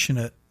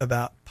passionate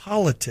about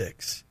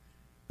politics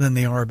than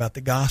they are about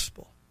the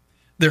gospel.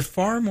 They're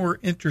far more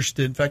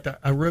interested. In fact,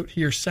 I wrote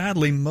here,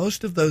 sadly,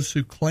 most of those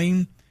who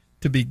claim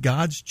to be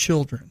God's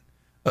children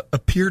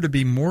appear to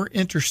be more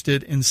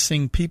interested in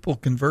seeing people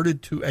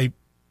converted to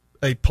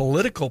a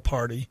political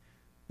party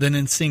than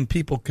in seeing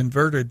people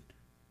converted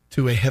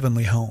to a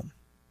heavenly home.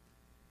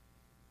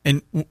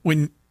 And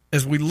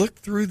as we look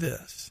through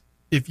this,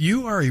 if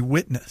you are a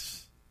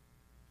witness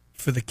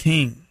for the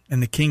King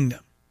and the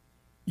kingdom,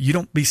 you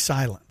don't be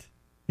silent.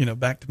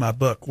 Back to my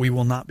book, We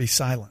Will Not Be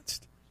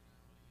Silenced.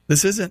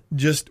 This isn't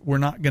just we're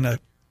not going to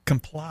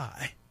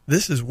comply.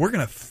 This is we're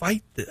going to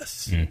fight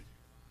this.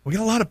 We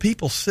got a lot of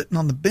people sitting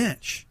on the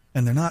bench,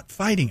 and they're not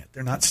fighting it.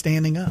 They're not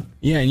standing up.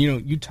 Yeah, and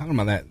you talking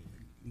about that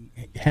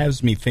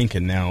has me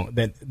thinking now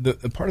that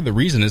the part of the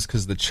reason is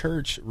because the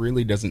church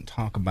really doesn't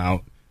talk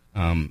about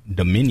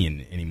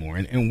dominion anymore.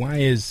 And why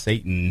is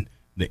Satan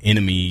the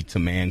enemy to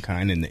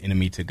mankind and the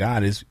enemy to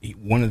God? Is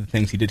one of the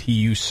things he did. He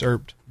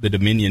usurped the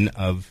dominion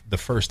of the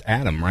first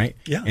Adam, right?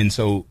 Yeah. And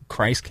so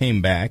Christ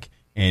came back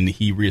and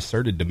he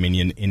reasserted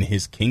dominion in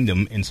his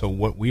kingdom. And so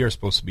what we are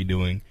supposed to be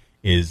doing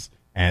is,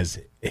 as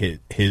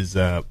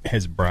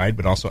his bride,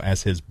 but also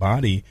as his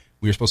body,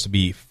 we are supposed to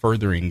be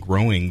furthering,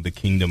 growing the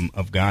kingdom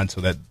of God so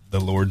that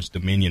the Lord's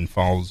dominion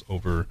falls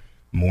over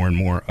more and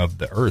more of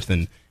the earth.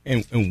 And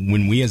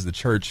when we as the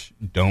church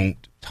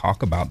don't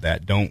talk about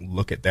that, don't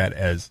look at that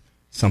as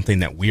something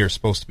that we are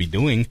supposed to be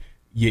doing,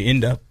 you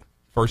end up,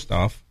 first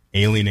off,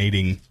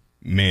 alienating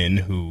men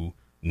who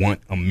want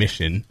a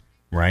mission,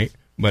 right?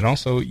 But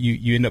also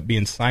you end up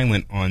being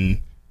silent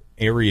on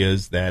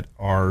areas that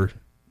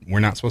we're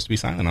not supposed to be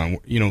silent on.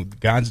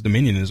 God's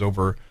dominion is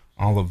over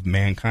all of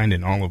mankind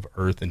and all of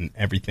earth and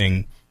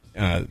everything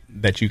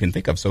that you can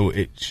think of. So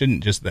it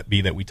shouldn't just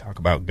be that we talk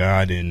about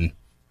God in,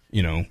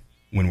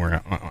 when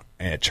we're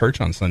at church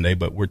on Sunday,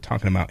 but we're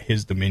talking about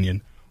his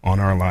dominion on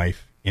our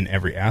life in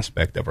every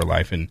aspect of our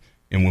life. And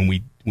when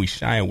we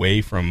shy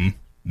away from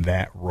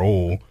that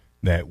role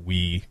that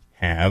we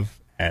have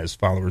as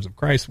followers of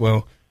Christ,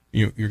 well,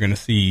 you're going to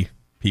see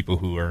people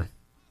who are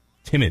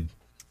timid.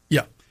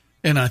 Yeah.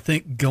 And I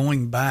think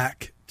going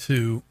back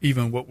to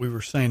even what we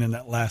were saying in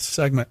that last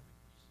segment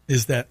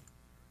is that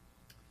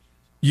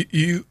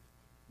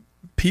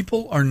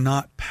people are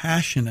not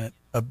passionate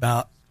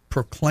about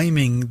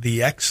proclaiming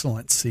the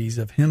excellencies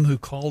of him who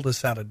called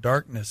us out of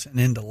darkness and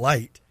into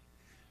light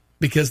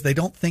because they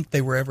don't think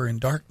they were ever in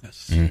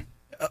darkness.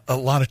 A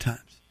lot of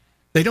times.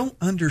 They don't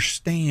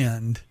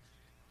understand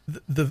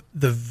the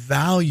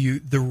value,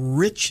 the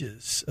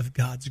riches of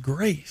God's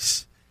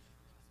grace.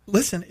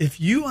 Listen, if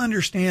you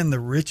understand the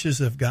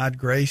riches of God's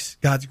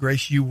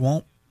grace, you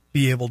won't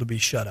be able to be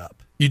shut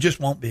up. You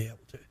just won't be able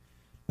to.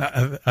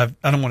 Now,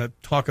 I don't want to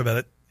talk about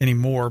it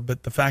anymore,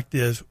 but the fact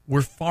is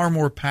we're far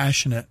more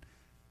passionate.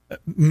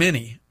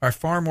 Many are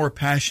far more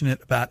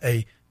passionate about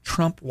a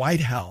Trump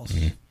White House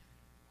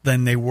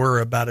than they were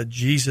about a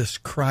Jesus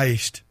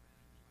Christ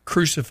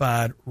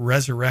crucified,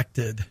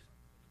 resurrected.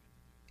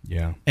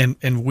 Yeah.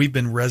 And we've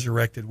been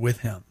resurrected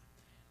with him.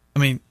 I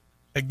mean,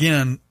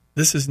 again,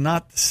 this is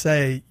not to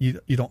say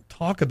you don't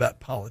talk about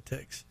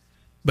politics,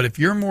 but if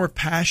you're more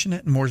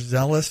passionate and more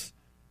zealous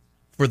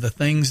for the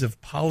things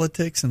of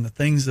politics and the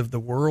things of the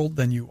world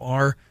than you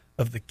are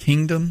of the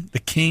kingdom, the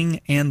king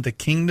and the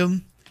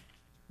kingdom,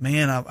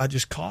 man, I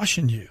just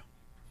caution you.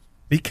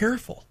 Be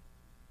careful.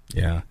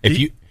 Yeah.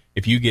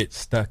 If you get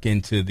stuck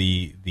into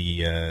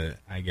the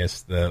I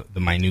guess the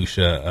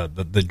minutia,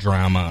 the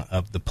drama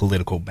of the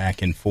political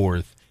back and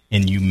forth,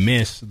 and you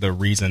miss the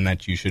reason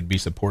that you should be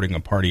supporting a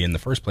party in the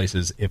first place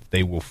is if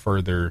they will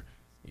further,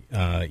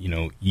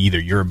 either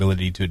your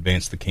ability to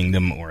advance the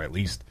kingdom or at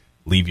least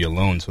leave you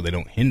alone so they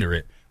don't hinder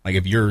it. Like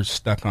if you're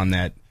stuck on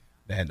that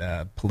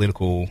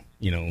political,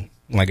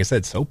 like I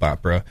said, soap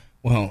opera,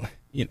 well,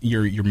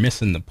 you're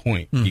missing the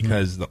point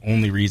because the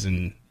only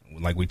reason,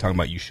 like we talk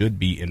about, you should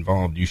be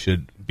involved, you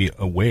should be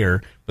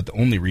aware, but the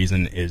only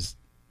reason is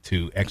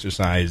to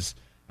exercise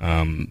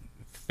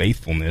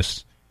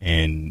faithfulness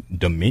and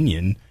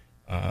dominion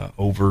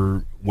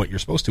over what you're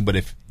supposed to. But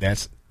if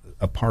that's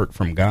apart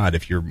from God,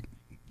 if you're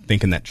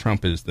thinking that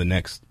Trump is the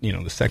next,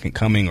 the second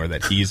coming, or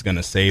that he's going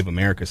to save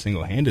America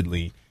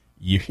single-handedly,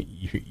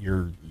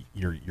 you're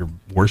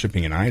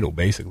worshiping an idol.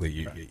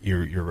 Basically,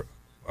 you're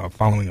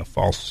following a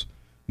false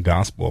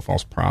gospel, a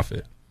false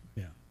prophet.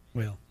 Yeah.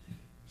 Well,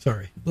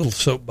 sorry, little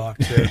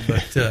soapbox there,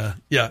 but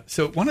yeah.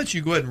 So why don't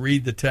you go ahead and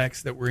read the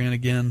text that we're in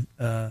again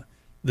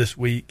this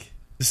week?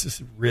 This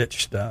is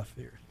rich stuff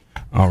here.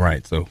 All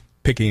right. So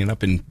picking it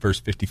up in verse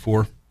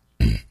 54.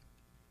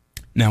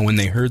 Now, when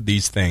they heard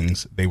these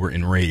things, they were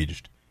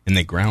enraged, and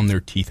they ground their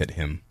teeth at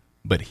him.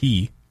 But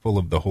he, full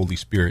of the Holy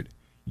Spirit,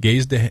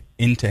 gazed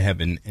into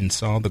heaven and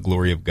saw the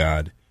glory of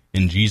God,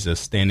 and Jesus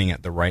standing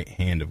at the right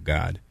hand of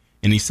God.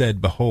 And he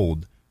said,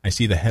 Behold, I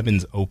see the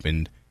heavens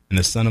opened, and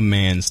the Son of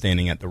Man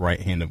standing at the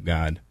right hand of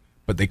God.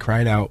 But they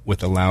cried out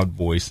with a loud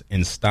voice,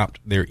 and stopped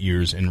their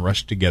ears, and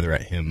rushed together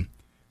at him.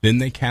 Then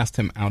they cast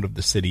him out of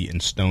the city,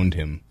 and stoned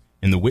him.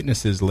 And the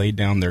witnesses laid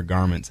down their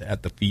garments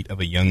at the feet of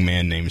a young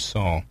man named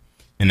Saul.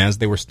 And as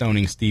they were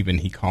stoning Stephen,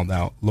 he called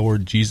out,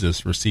 Lord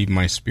Jesus, receive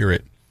my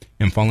spirit.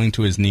 And falling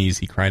to his knees,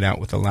 he cried out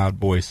with a loud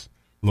voice,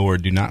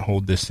 Lord, do not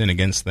hold this sin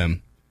against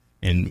them.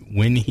 And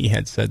when he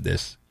had said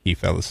this, he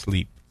fell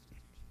asleep.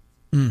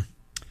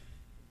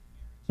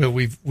 Well,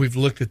 we've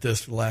looked at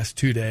this for the last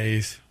 2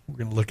 days. We're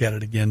going to look at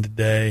it again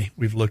today.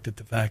 We've looked at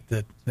the fact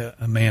that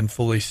a man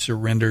fully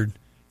surrendered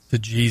to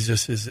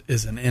Jesus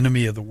is an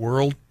enemy of the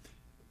world.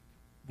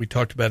 We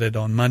talked about it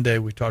on Monday.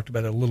 We talked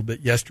about it a little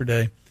bit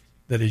yesterday,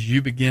 that as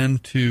you begin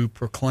to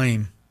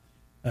proclaim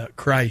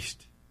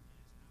Christ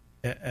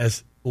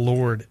as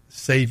Lord,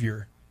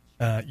 Savior,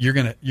 you're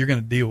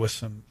gonna deal with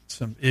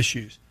some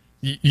issues.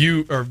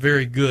 You are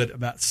very good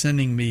about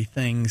sending me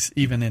things,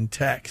 even in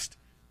text,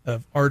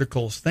 of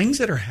articles, things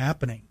that are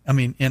happening. I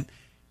mean,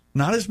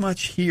 not as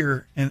much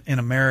here in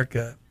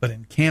America, but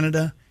in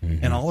Canada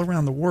and all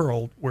around the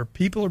world, where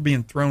people are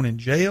being thrown in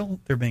jail,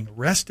 they're being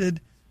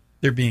arrested,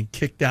 they're being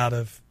kicked out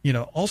of,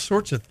 all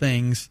sorts of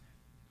things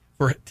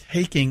for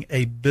taking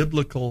a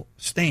biblical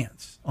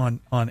stance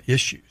on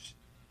issues.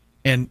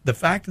 And the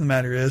fact of the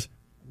matter is,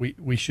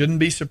 we shouldn't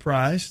be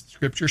surprised.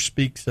 Scripture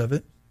speaks of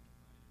it.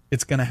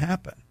 It's going to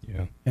happen.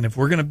 Yeah. And if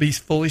we're going to be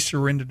fully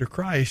surrendered to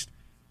Christ,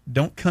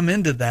 don't come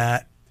into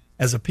that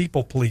as a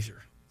people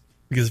pleaser.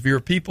 Because if you're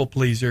a people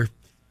pleaser,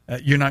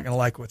 you're not going to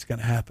like what's going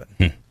to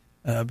happen.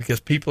 Because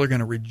people are going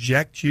to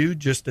reject you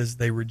just as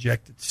they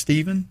rejected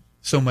Stephen.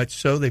 So much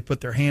so they put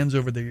their hands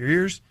over their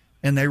ears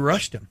and they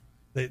rushed him.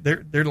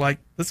 They're like,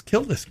 let's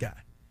kill this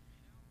guy.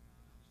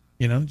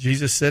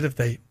 Jesus said if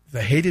they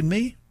hated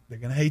me, they're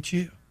going to hate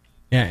you.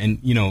 Yeah,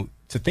 and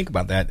to think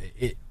about that,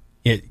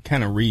 it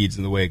kind of reads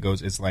in the way it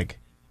goes. It's like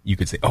you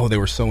could say, oh, they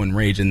were so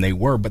enraged, and they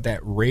were, but that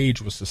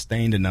rage was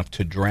sustained enough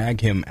to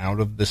drag him out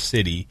of the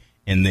city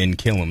and then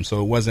kill him.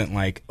 So it wasn't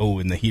like, oh,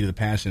 in the heat of the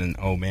passion, and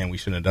oh man, we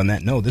shouldn't have done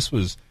that. No, this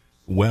was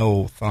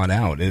well thought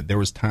out. There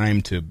was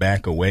time to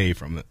back away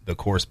from the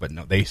course, but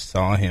no, they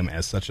saw him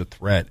as such a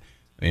threat.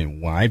 I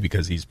mean, why?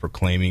 Because he's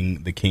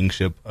proclaiming the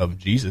kingship of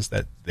Jesus,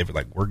 that they were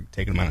like, we're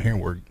taking him out here,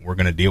 we're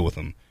going to deal with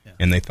him. Yeah.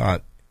 And they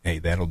thought, hey,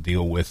 that'll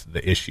deal with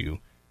the issue.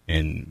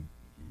 And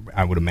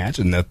I would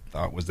imagine that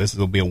thought was this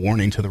will be a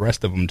warning to the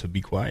rest of them to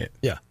be quiet.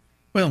 Yeah.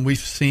 Well, and we've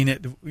seen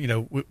it,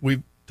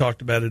 we've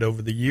talked about it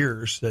over the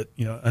years that,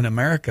 in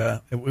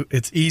America,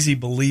 it's easy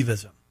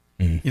believism.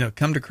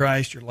 Come to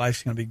Christ, your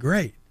life's going to be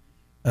great.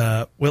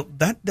 Well,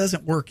 that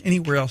doesn't work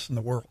anywhere else in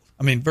the world.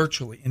 I mean,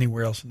 virtually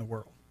anywhere else in the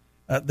world.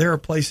 There are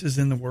places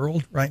in the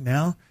world right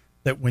now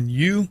that when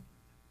you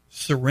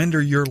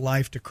surrender your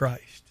life to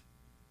Christ,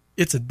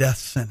 it's a death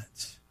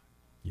sentence.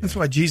 Yeah. That's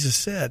why Jesus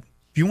said,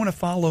 if you want to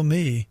follow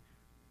me,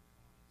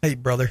 hey,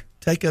 brother,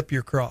 take up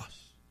your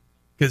cross,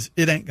 because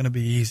it ain't going to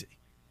be easy.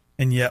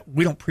 And yet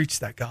we don't preach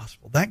that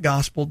gospel. That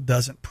gospel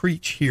doesn't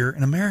preach here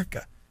in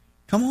America.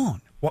 Come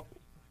on.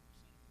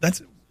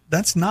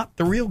 That's not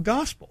the real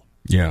gospel.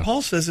 Yeah.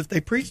 Paul says if they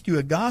preached you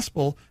a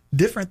gospel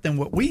different than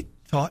what we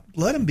taught,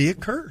 let them be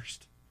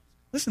accursed.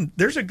 Listen,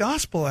 there's a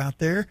gospel out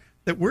there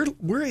that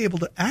we're able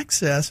to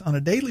access on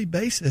a daily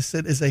basis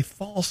that is a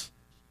false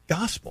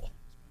gospel.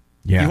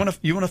 Yeah.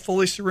 You want to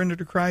fully surrender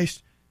to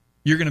Christ,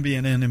 you're going to be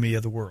an enemy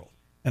of the world.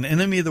 An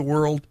enemy of the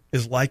world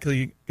is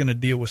likely going to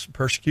deal with some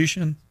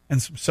persecution and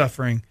some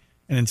suffering.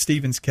 And in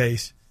Stephen's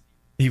case,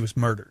 he was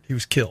murdered. He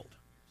was killed.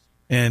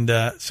 And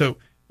so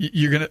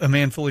a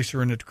man fully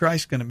surrendered to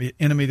Christ is going to be an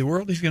enemy of the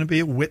world. He's going to be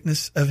a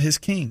witness of his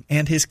king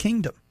and his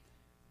kingdom.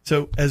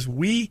 So as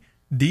we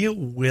deal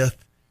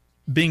with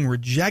being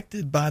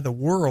rejected by the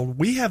world,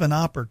 we have an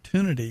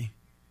opportunity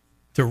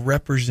to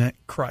represent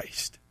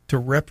Christ, to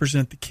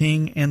represent the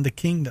king and the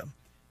kingdom.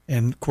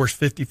 And, of course,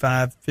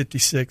 55,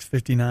 56,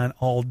 59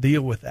 all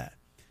deal with that.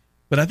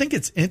 But I think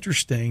it's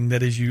interesting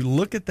that as you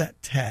look at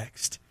that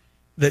text,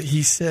 that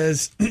he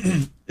says,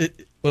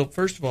 well,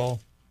 first of all,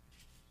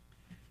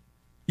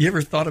 you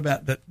ever thought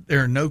about that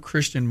there are no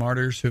Christian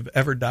martyrs who've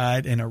ever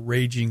died in a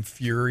raging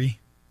fury,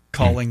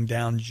 calling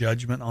down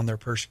judgment on their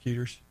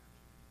persecutors?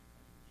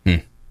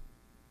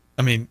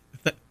 I mean,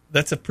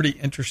 that's a pretty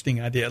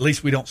interesting idea. At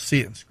least we don't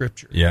see it in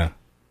Scripture. Yeah.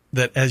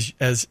 That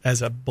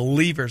as a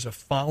believer, as a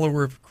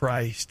follower of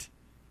Christ,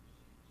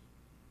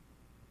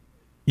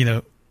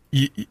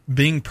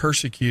 being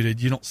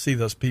persecuted, you don't see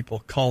those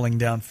people calling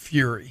down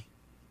fury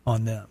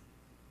on them.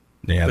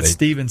 Yeah, but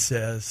Stephen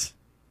says,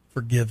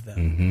 forgive them.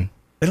 Mm-hmm.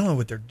 They don't know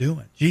what they're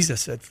doing.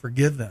 Jesus said,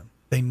 forgive them.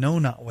 They know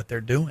not what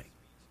they're doing.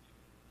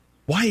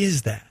 Why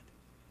is that?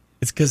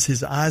 It's because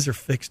his eyes are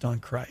fixed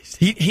on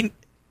Christ.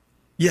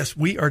 Yes,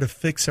 we are to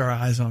fix our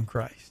eyes on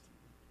Christ.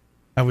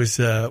 I was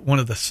one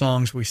of the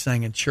songs we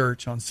sang in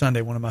church on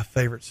Sunday, one of my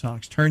favorite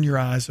songs, turn your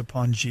eyes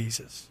upon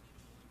Jesus.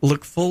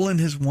 Look full in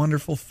his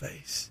wonderful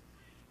face,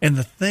 and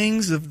the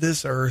things of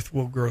this earth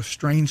will grow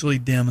strangely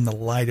dim in the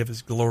light of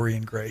his glory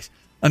and grace.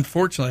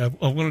 Unfortunately,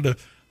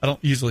 I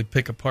don't usually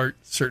pick apart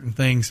certain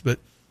things, but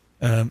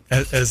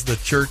as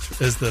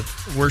the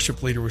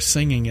worship leader was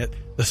singing it,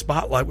 the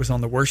spotlight was on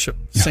the worship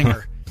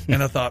singer.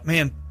 And I thought,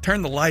 man,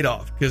 turn the light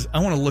off because I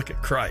want to look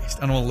at Christ.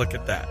 I don't want to look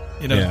at that.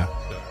 Yeah.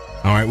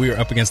 All right, we are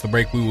up against the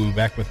break. We will be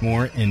back with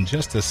more in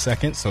just a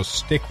second, so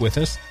stick with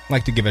us. I'd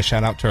like to give a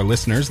shout out to our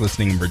listeners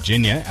listening in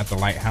Virginia at the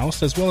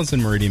Lighthouse, as well as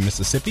in Meridian,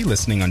 Mississippi,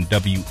 listening on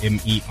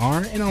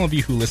WMER, and all of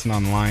you who listen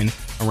online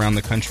around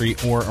the country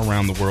or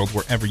around the world,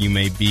 wherever you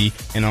may be,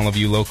 and all of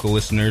you local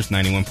listeners,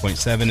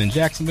 91.7 in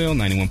Jacksonville,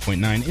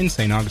 91.9 in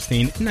St.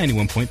 Augustine, and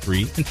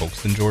 91.3 in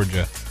Folkestone,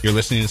 Georgia. You're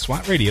listening to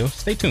SWAT Radio.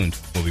 Stay tuned.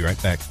 We'll be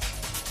right back.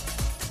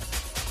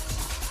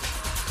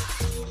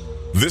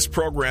 This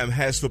program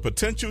has the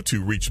potential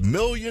to reach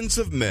millions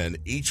of men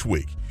each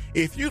week.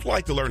 If you'd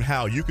like to learn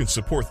how you can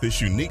support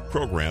this unique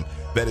program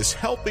that is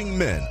helping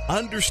men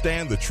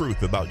understand the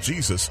truth about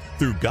Jesus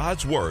through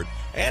God's Word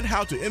and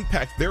how to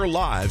impact their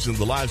lives and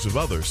the lives of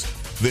others,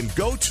 then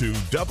go to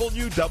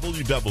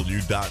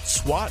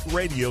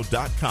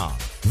www.swatradio.com.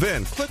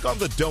 Then click on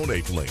the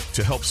donate link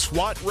to help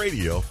SWAT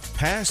Radio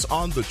pass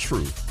on the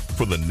truth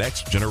for the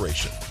next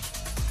generation.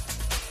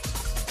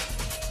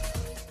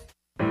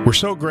 We're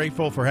so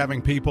grateful for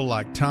having people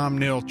like Tom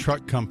Neal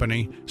Truck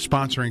Company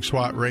sponsoring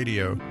SWAT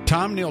Radio.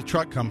 Tom Neal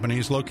Truck Company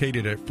is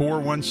located at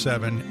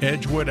 417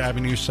 Edgewood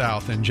Avenue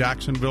South in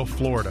Jacksonville,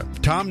 Florida.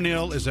 Tom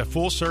Neal is a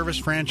full-service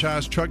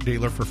franchise truck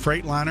dealer for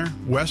Freightliner,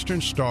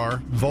 Western Star,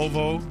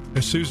 Volvo,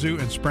 Isuzu,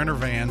 and Sprinter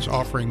vans,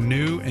 offering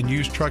new and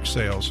used truck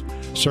sales,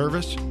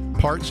 service,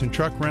 parts and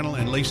truck rental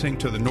and leasing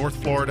to the North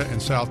Florida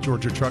and South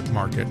Georgia truck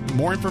market.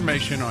 More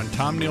information on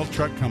Tom Neal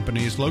Truck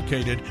Company is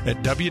located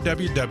at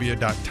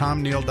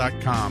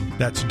www.tomneal.com.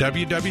 That's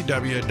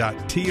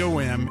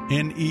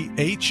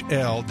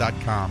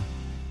www.tomnehl.com.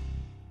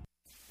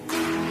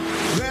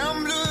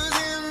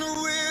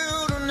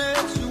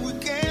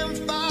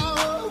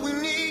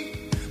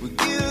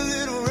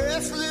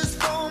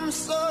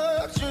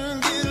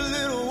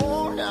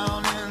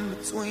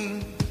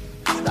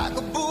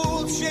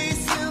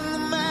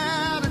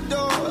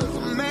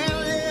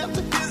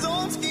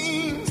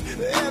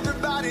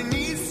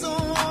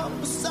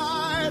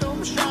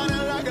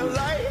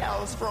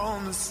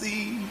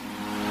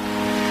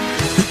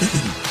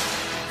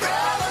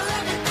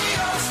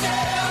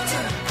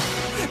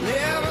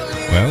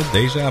 Well,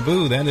 Deja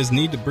Vu, that is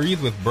Need to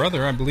Breathe with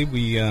Brother. I believe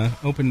we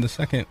opened the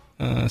second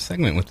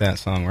segment with that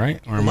song,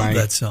 right? Or am I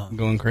that song.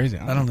 Going crazy?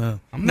 I don't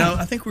know. No,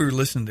 I think we were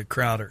listening to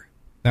Crowder.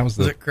 That was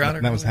it Crowder?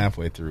 That was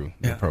halfway through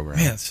the program.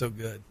 Man, it's so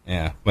good.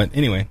 Yeah, but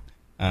anyway,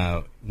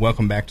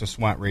 welcome back to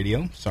SWAT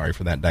Radio. Sorry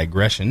for that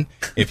digression.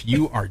 If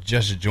you are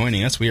just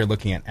joining us, we are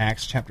looking at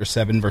Acts chapter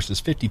 7, verses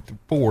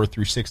 54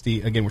 through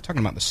 60. Again, we're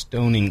talking about the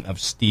stoning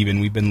of Stephen.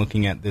 We've been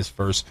looking at this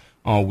verse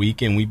all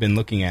week, and we've been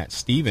looking at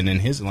Stephen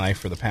and his life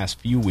for the past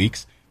few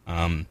weeks.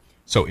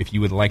 So if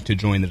you would like to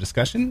join the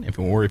discussion,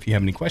 or if you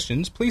have any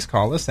questions, please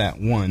call us at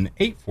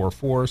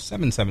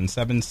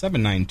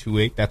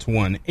 1-844-777-7928. That's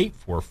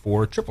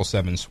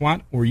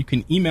 1-844-777-SWAT. Or you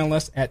can email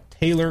us at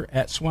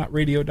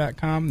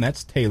taylor@swatradio.com.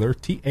 That's Taylor,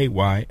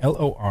 Taylor,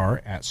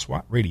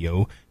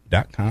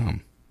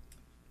 @swatradio.com.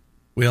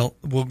 Well,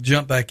 we'll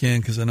jump back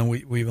in because I know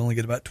we've only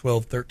got about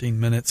 12, 13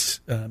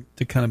 minutes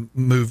to kind of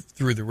move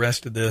through the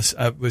rest of this.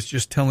 I was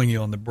just telling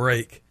you on the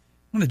break,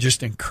 I want to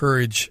just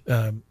encourage,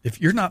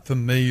 if you're not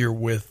familiar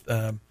with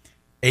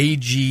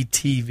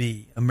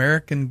AGTV,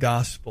 American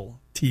Gospel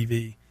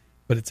TV,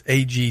 but it's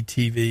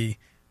AGTV, I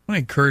want to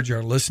encourage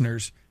our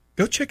listeners,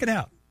 go check it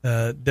out,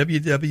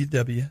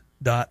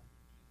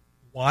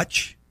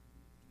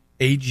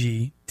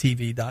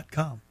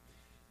 www.watchagtv.com.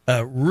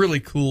 Really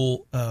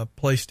cool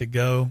place to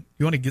go.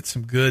 You want to get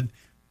some good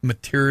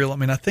material. I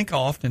mean, I think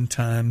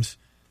oftentimes,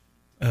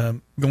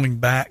 going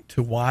back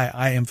to why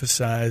I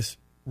emphasize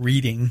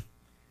reading,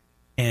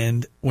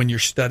 and when you're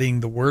studying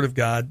the Word of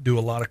God, do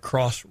a lot of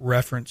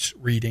cross-reference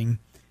reading,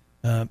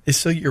 is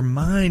so your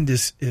mind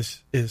is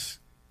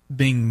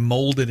being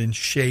molded and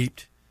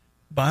shaped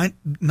by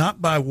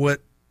not by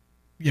what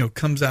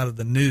comes out of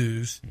the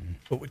news,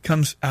 but what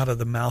comes out of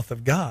the mouth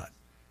of God.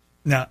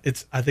 Now,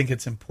 I think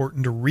it's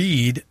important to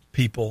read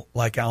people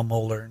like Al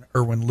Mohler and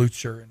Erwin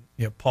Lutzer and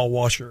Paul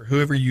Washer,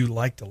 whoever you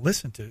like to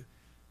listen to,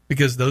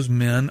 because those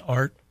men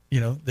are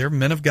they're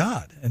men of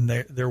God and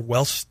they're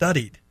well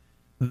studied.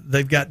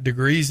 They've got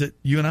degrees that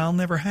you and I'll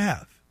never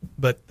have,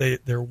 but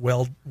they're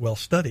well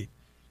studied.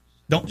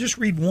 Don't just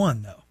read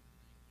one though,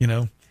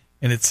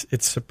 and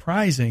it's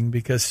surprising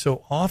because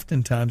so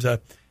oftentimes I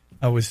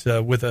was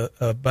with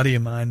a buddy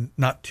of mine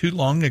not too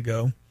long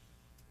ago,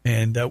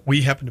 and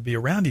we happened to be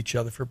around each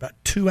other for about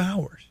 2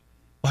 hours.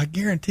 Well, I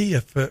guarantee you,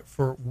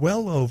 for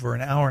well over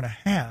an hour and a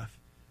half,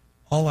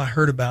 all I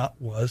heard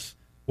about was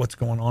what's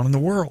going on in the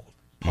world,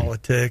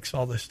 politics,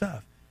 all this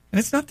stuff. And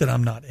it's not that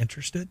I'm not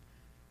interested.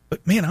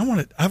 But man,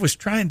 I was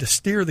trying to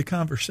steer the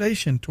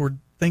conversation toward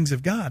things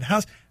of God.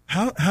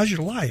 How's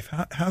your life?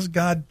 How's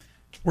God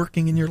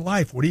working in your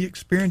life? What are you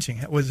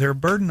experiencing? Was there a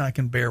burden I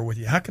can bear with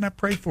you? How can I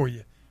pray for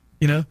you?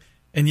 And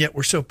yet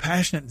we're so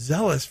passionate and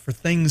zealous for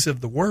things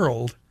of the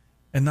world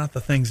and not the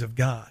things of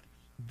God.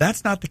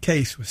 That's not the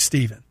case with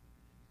Stephen.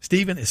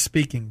 Stephen is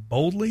speaking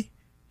boldly.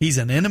 He's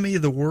an enemy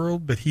of the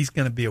world, but he's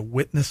going to be a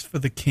witness for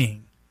the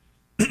King.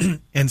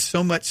 And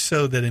so much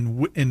so that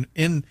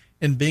in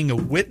in being a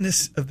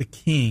witness of the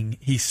King,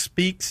 he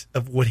speaks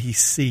of what he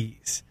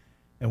sees.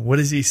 And what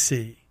does he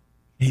see?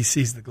 He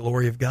sees the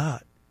glory of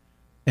God.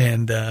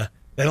 And they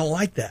don't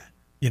like that.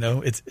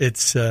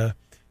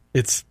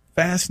 It's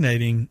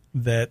fascinating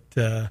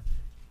that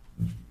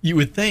you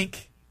would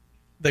think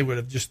they would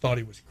have just thought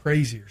he was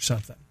crazy or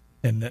something,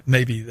 and that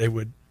maybe they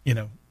would,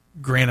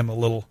 grant him a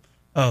little,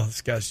 oh,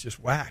 this guy's just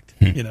whacked,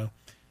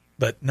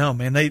 But no,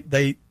 man,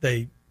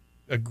 they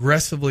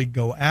aggressively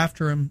go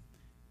after him,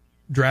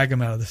 drag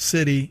him out of the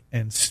city,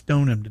 and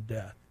stone him to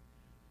death.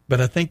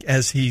 But I think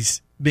as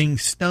he's being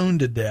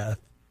stoned to death,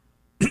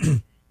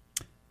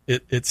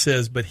 it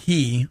says, but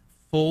he,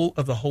 full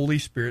of the Holy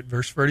Spirit,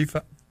 verse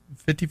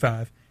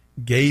 55,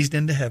 gazed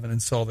into heaven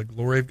and saw the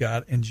glory of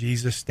God and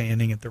Jesus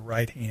standing at the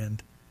right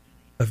hand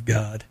of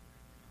God.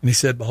 And he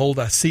said, behold,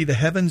 I see the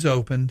heavens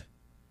opened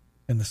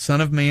and the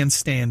Son of Man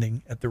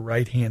standing at the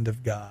right hand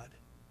of God.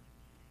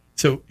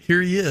 So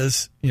here he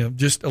is,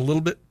 just a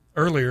little bit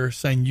earlier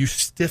saying, you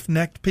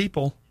stiff-necked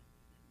people,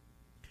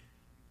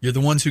 you're the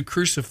ones who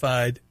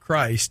crucified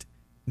Christ.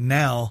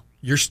 Now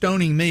you're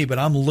stoning me, but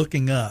I'm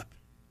looking up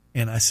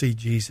and I see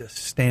Jesus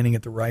standing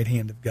at the right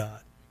hand of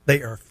God.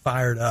 They are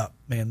fired up,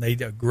 man. They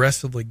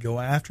aggressively go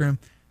after him.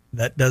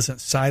 That doesn't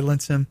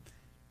silence him.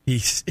 He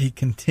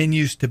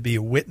continues to be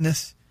a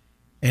witness.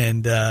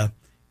 And,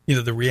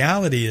 the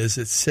reality is,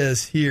 it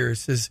says here,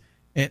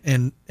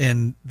 and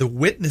the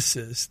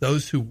witnesses,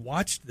 those who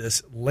watched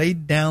this,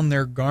 laid down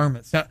their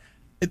garments. Now,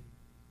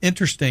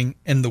 interesting,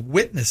 and the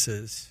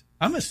witnesses,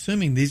 I'm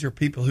assuming these are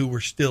people who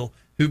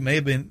may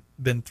have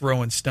been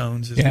throwing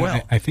stones as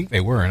well. I think they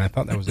were, and I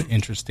thought that was an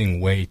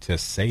interesting way to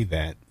say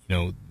that.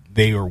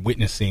 They are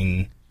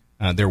witnessing,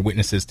 they're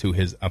witnesses to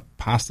his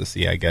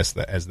apostasy, I guess,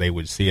 as they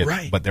would see it.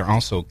 Right. But they're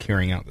also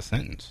carrying out the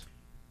sentence.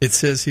 It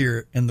says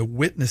here, and the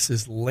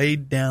witnesses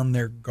laid down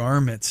their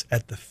garments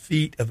at the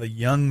feet of a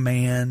young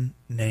man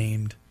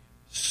named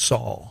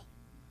Saul.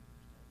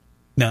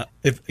 Now,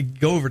 if you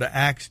go over to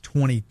Acts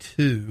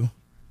 22,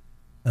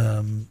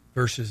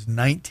 verses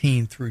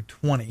 19 through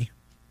 20,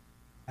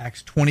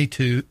 Acts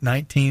 22,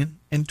 19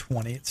 and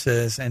 20, it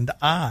says, and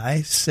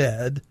I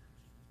said,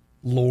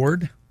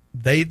 Lord,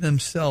 they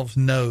themselves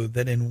know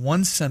that in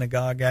one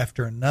synagogue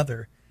after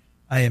another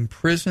I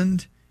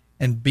imprisoned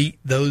and beat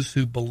those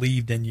who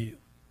believed in you.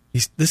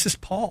 This is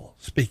Paul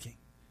speaking.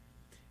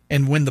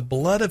 And when the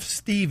blood of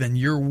Stephen,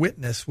 your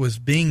witness, was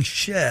being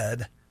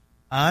shed,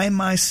 I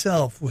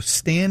myself was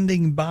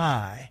standing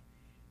by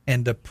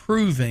and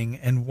approving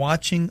and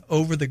watching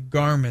over the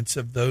garments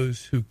of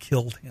those who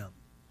killed him.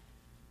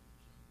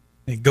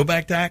 And go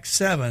back to Acts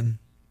 7.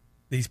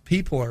 These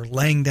people are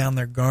laying down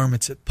their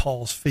garments at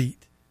Paul's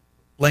feet,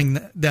 laying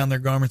down their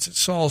garments at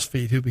Saul's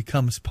feet, who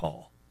becomes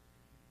Paul.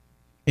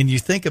 And you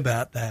think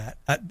about that.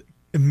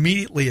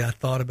 Immediately I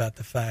thought about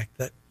the fact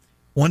that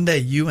one day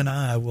you and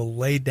I will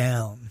lay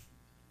down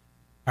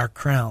our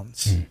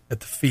crowns at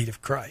the feet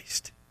of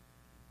Christ.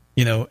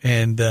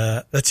 And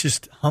that's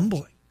just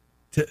humbling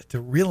to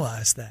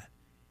realize that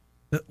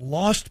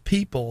lost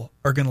people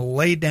are going to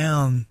lay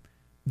down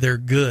their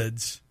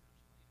goods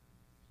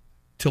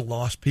to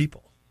lost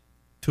people,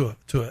 to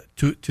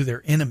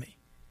their enemy.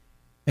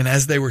 And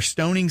as they were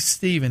stoning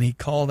Stephen, he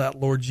called out,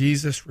 Lord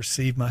Jesus,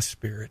 receive my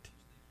spirit.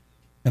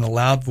 In a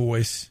loud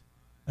voice,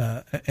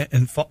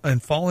 and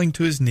falling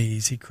to his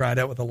knees, he cried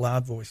out with a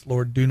loud voice,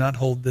 Lord, do not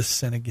hold this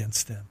sin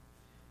against them.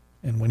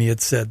 And when he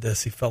had said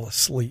this, he fell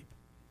asleep.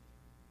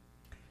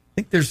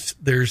 I think there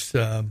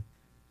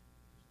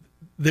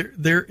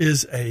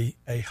is a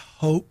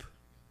hope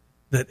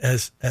that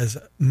as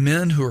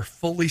men who are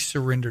fully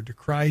surrendered to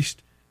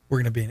Christ, we're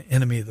going to be an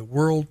enemy of the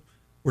world.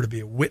 We're to be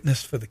a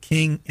witness for the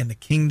King and the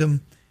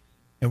kingdom,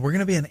 and we're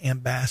going to be an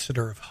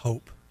ambassador of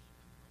hope.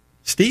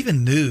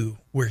 Stephen knew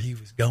where he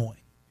was going.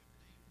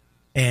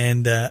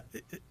 And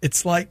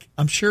it's like,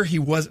 I'm sure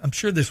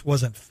this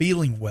wasn't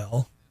feeling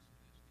well,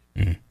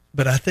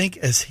 but I think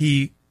as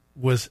he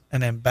was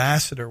an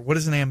ambassador, what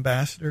is an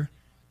ambassador?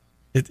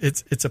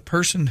 It's a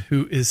person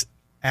who is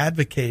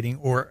advocating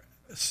or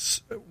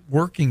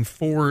working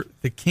for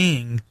the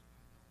king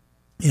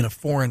in a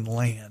foreign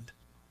land.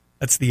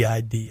 That's the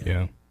idea.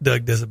 Yeah.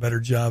 Doug does a better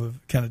job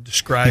of kind of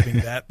describing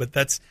that, but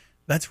that's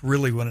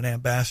really what an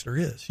ambassador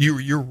is.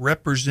 You're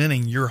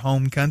representing your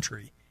home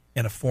country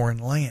in a foreign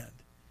land.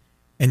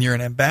 And you're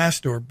an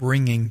ambassador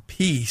bringing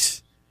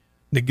peace,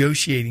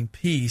 negotiating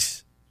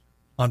peace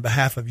on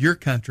behalf of your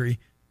country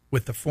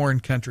with the foreign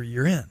country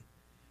you're in.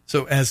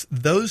 So as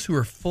those who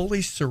are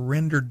fully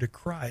surrendered to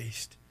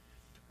Christ,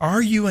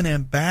 are you an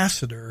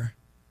ambassador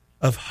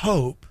of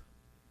hope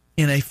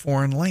in a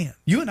foreign land?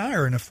 You and I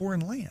are in a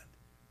foreign land.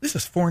 This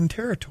is foreign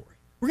territory.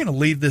 We're going to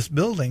leave this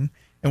building,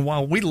 and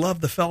while we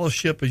love the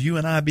fellowship of you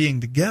and I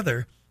being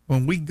together,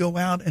 when we go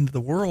out into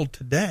the world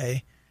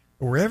today,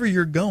 wherever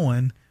you're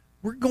going,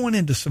 we're going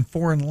into some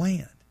foreign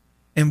land.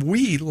 And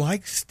we,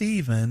 like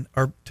Stephen,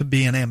 are to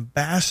be an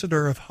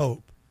ambassador of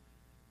hope.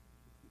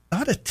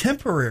 Not a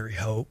temporary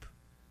hope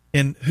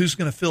in who's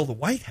going to fill the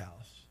White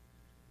House,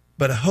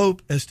 but a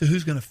hope as to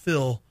who's going to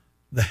fill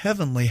the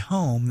heavenly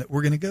home that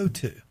we're going to go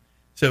to.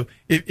 So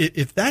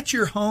if that's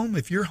your home,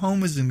 if your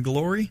home is in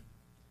glory,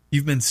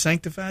 you've been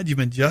sanctified, you've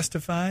been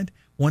justified,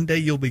 one day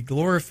you'll be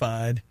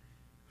glorified.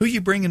 Who are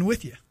you bringing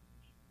with you?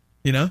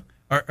 You know,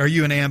 are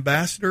you an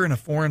ambassador in a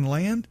foreign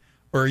land,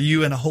 or are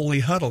you in a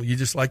holy huddle? You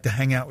just like to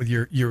hang out with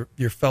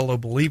your fellow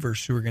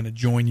believers who are going to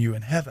join you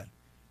in heaven.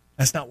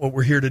 That's not what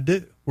we're here to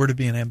do. We're to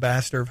be an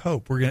ambassador of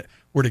hope. We're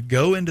to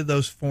go into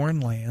those foreign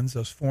lands,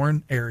 those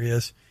foreign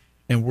areas,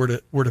 and we're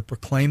to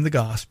proclaim the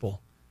gospel.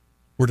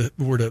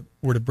 We're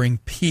to bring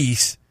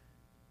peace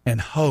and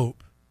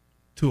hope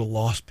to a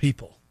lost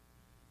people.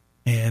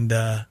 And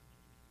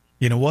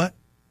you know what?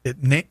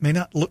 It may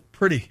not look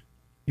pretty.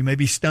 You may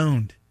be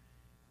stoned.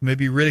 You may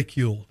be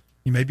ridiculed.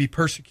 You may be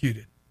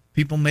persecuted.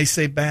 People may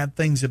say bad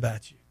things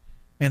about you.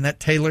 Man, that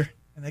Taylor,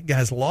 and that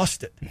guy's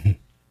lost it.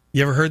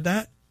 You ever heard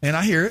that? And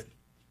I hear it.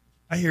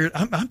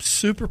 I'm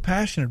super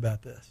passionate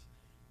about this.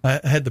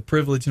 I had the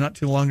privilege not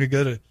too long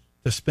ago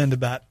to spend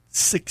about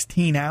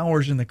 16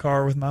 hours in the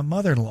car with my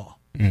mother-in-law,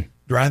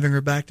 driving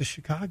her back to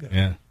Chicago.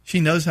 Yeah. She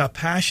knows how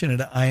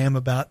passionate I am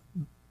about,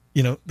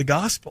 the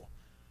gospel.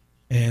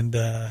 And,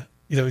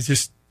 it's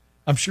just,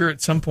 I'm sure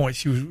at some point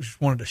she just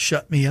wanted to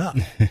shut me up.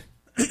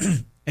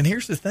 And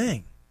here's the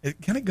thing.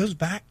 It kind of goes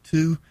back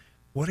to,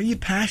 what are you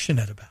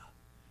passionate about?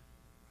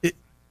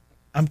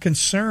 I'm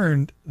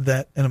concerned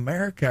that in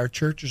America, our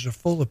churches are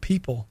full of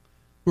people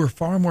who are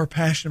far more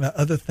passionate about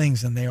other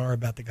things than they are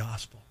about the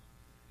gospel.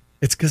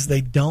 It's because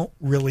they don't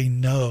really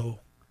know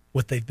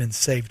what they've been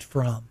saved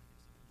from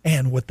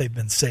and what they've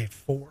been saved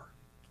for.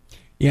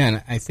 Yeah,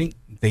 and I think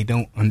they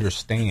don't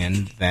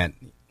understand that,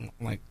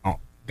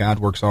 God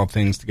works all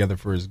things together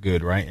for his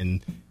good, right? And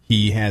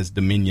he has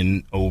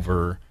dominion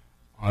over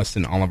us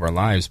in all of our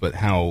lives, but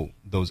how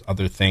those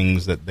other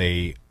things that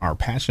they are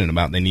passionate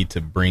about, they need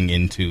to bring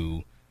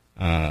into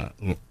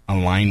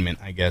alignment,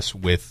 I guess,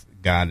 with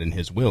God and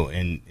his will.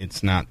 And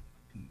it's not,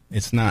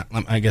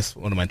 I guess,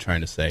 what am I trying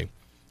to say?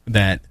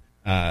 That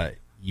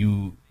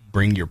you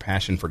bring your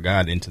passion for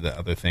God into the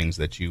other things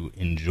that you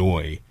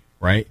enjoy,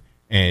 right?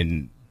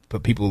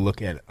 But people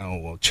look at,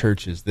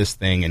 church is this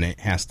thing and it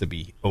has to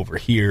be over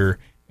here.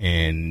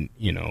 And,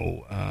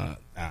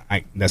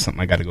 that's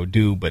something I got to go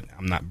do, but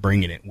I'm not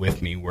bringing it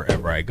with me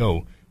wherever I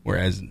go.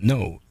 Whereas,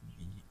 no,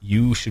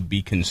 you should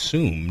be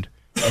consumed.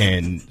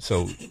 And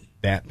so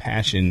that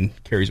passion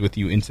carries with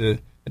you into,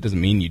 that doesn't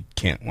mean you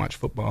can't watch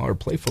football or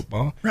play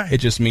football. Right. It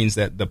just means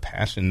that the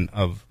passion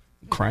of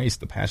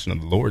Christ, the passion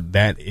of the Lord,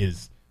 that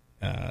is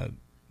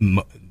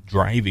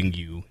driving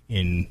you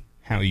in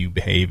how you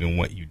behave and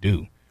what you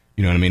do.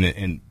 You know what I mean?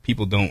 And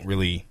people don't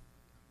really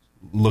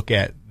look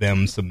at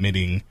them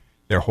submitting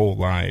their whole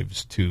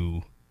lives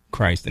to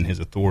Christ and his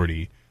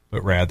authority,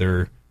 but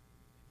rather,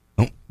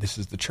 this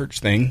is the church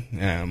thing.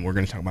 We're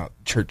going to talk about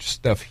church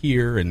stuff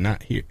here and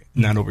not here,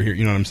 not over here.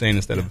 You know what I'm saying?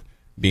 Instead of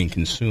being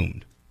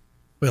consumed.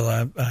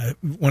 Well,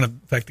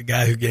 in fact, the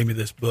guy who gave me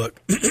this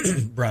book,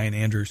 Brian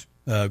Andrews,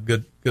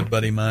 good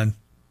buddy of mine.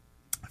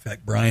 In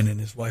fact, Brian and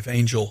his wife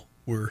Angel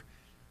were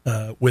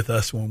with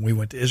us when we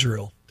went to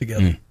Israel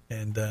together.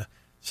 And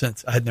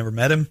since I had never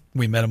met him,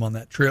 we met him on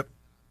that trip.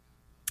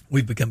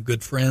 We've become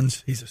good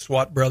friends. He's a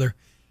SWAT brother,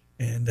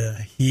 and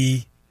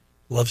he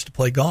loves to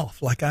play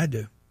golf like I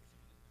do.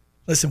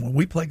 Listen, when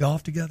we play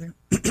golf together,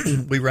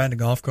 we ride in a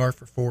golf cart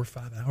for 4 or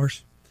 5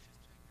 hours.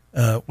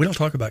 We don't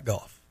talk about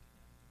golf.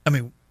 I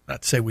mean,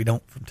 not to say we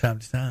don't from time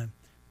to time.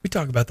 We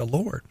talk about the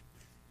Lord.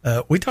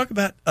 We talk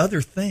about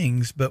other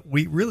things, but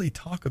we really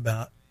talk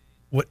about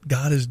what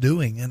God is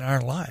doing in our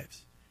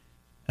lives.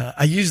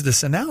 I use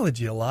this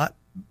analogy a lot,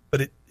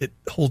 but it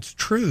holds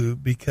true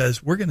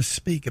because we're going to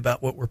speak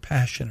about what we're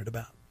passionate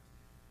about.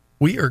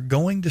 We are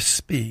going to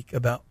speak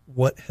about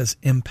what has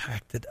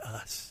impacted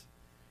us,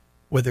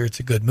 whether it's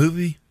a good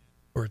movie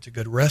or it's a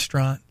good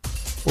restaurant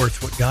or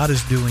it's what God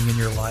is doing in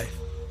your life.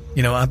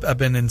 You know, I've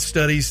been in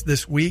studies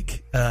this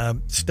week,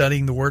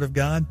 studying the Word of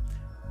God.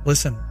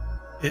 Listen,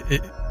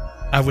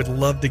 I would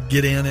love to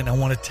get in and I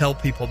want to tell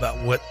people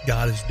about what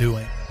God is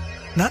doing.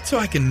 Not so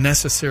I can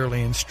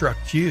necessarily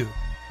instruct you,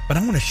 but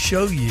I want to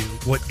show you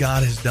what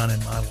God has done in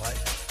my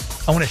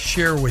life. I want to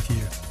share with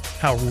you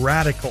how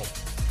radical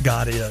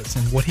God is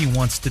and what he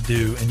wants to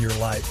do in your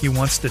life. He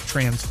wants to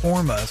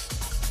transform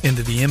us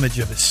into the image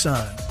of his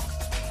Son.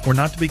 We're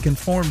not to be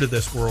conformed to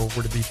this world.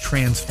 We're to be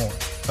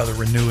transformed by the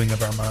renewing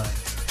of our mind.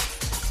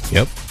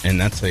 Yep, and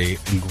that's a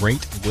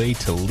great way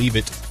to leave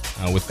it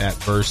with that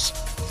verse.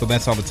 So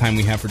that's all the time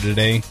we have for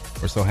today.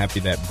 We're so happy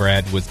that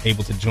Brad was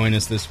able to join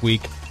us this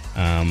week.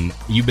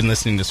 You've been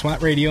listening to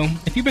SWAT Radio.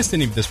 If you missed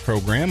any of this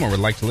program or would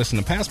like to listen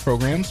to past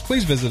programs,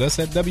 please visit us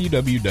at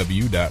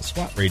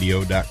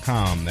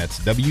www.swatradio.com. That's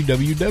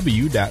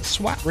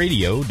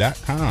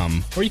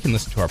www.swatradio.com. Or you can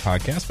listen to our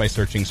podcast by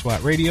searching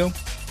SWAT Radio,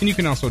 and you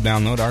can also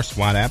download our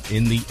SWAT app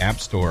in the App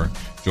Store.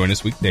 Join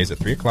us weekdays at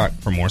 3 o'clock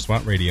for more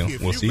SWAT Radio.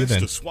 We'll see you then.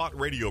 If you missed a SWAT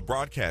Radio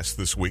broadcast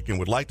this week and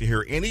would like to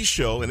hear any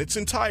show in its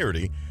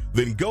entirety,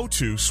 then go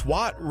to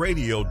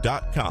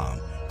SWATradio.com.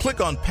 Click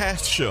on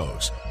past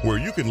shows where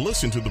you can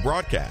listen to the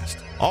broadcast.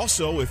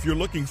 Also, if you're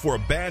looking for a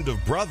band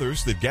of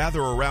brothers that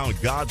gather around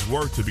God's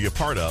Word to be a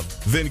part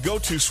of, then go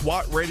to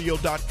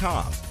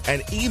SWATradio.com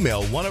and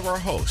email one of our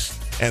hosts,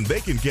 and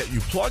they can get you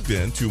plugged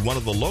in to one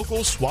of the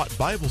local SWAT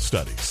Bible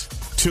studies.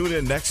 Tune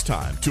in next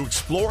time to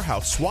explore how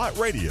SWAT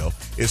Radio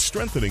is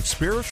strengthening spiritual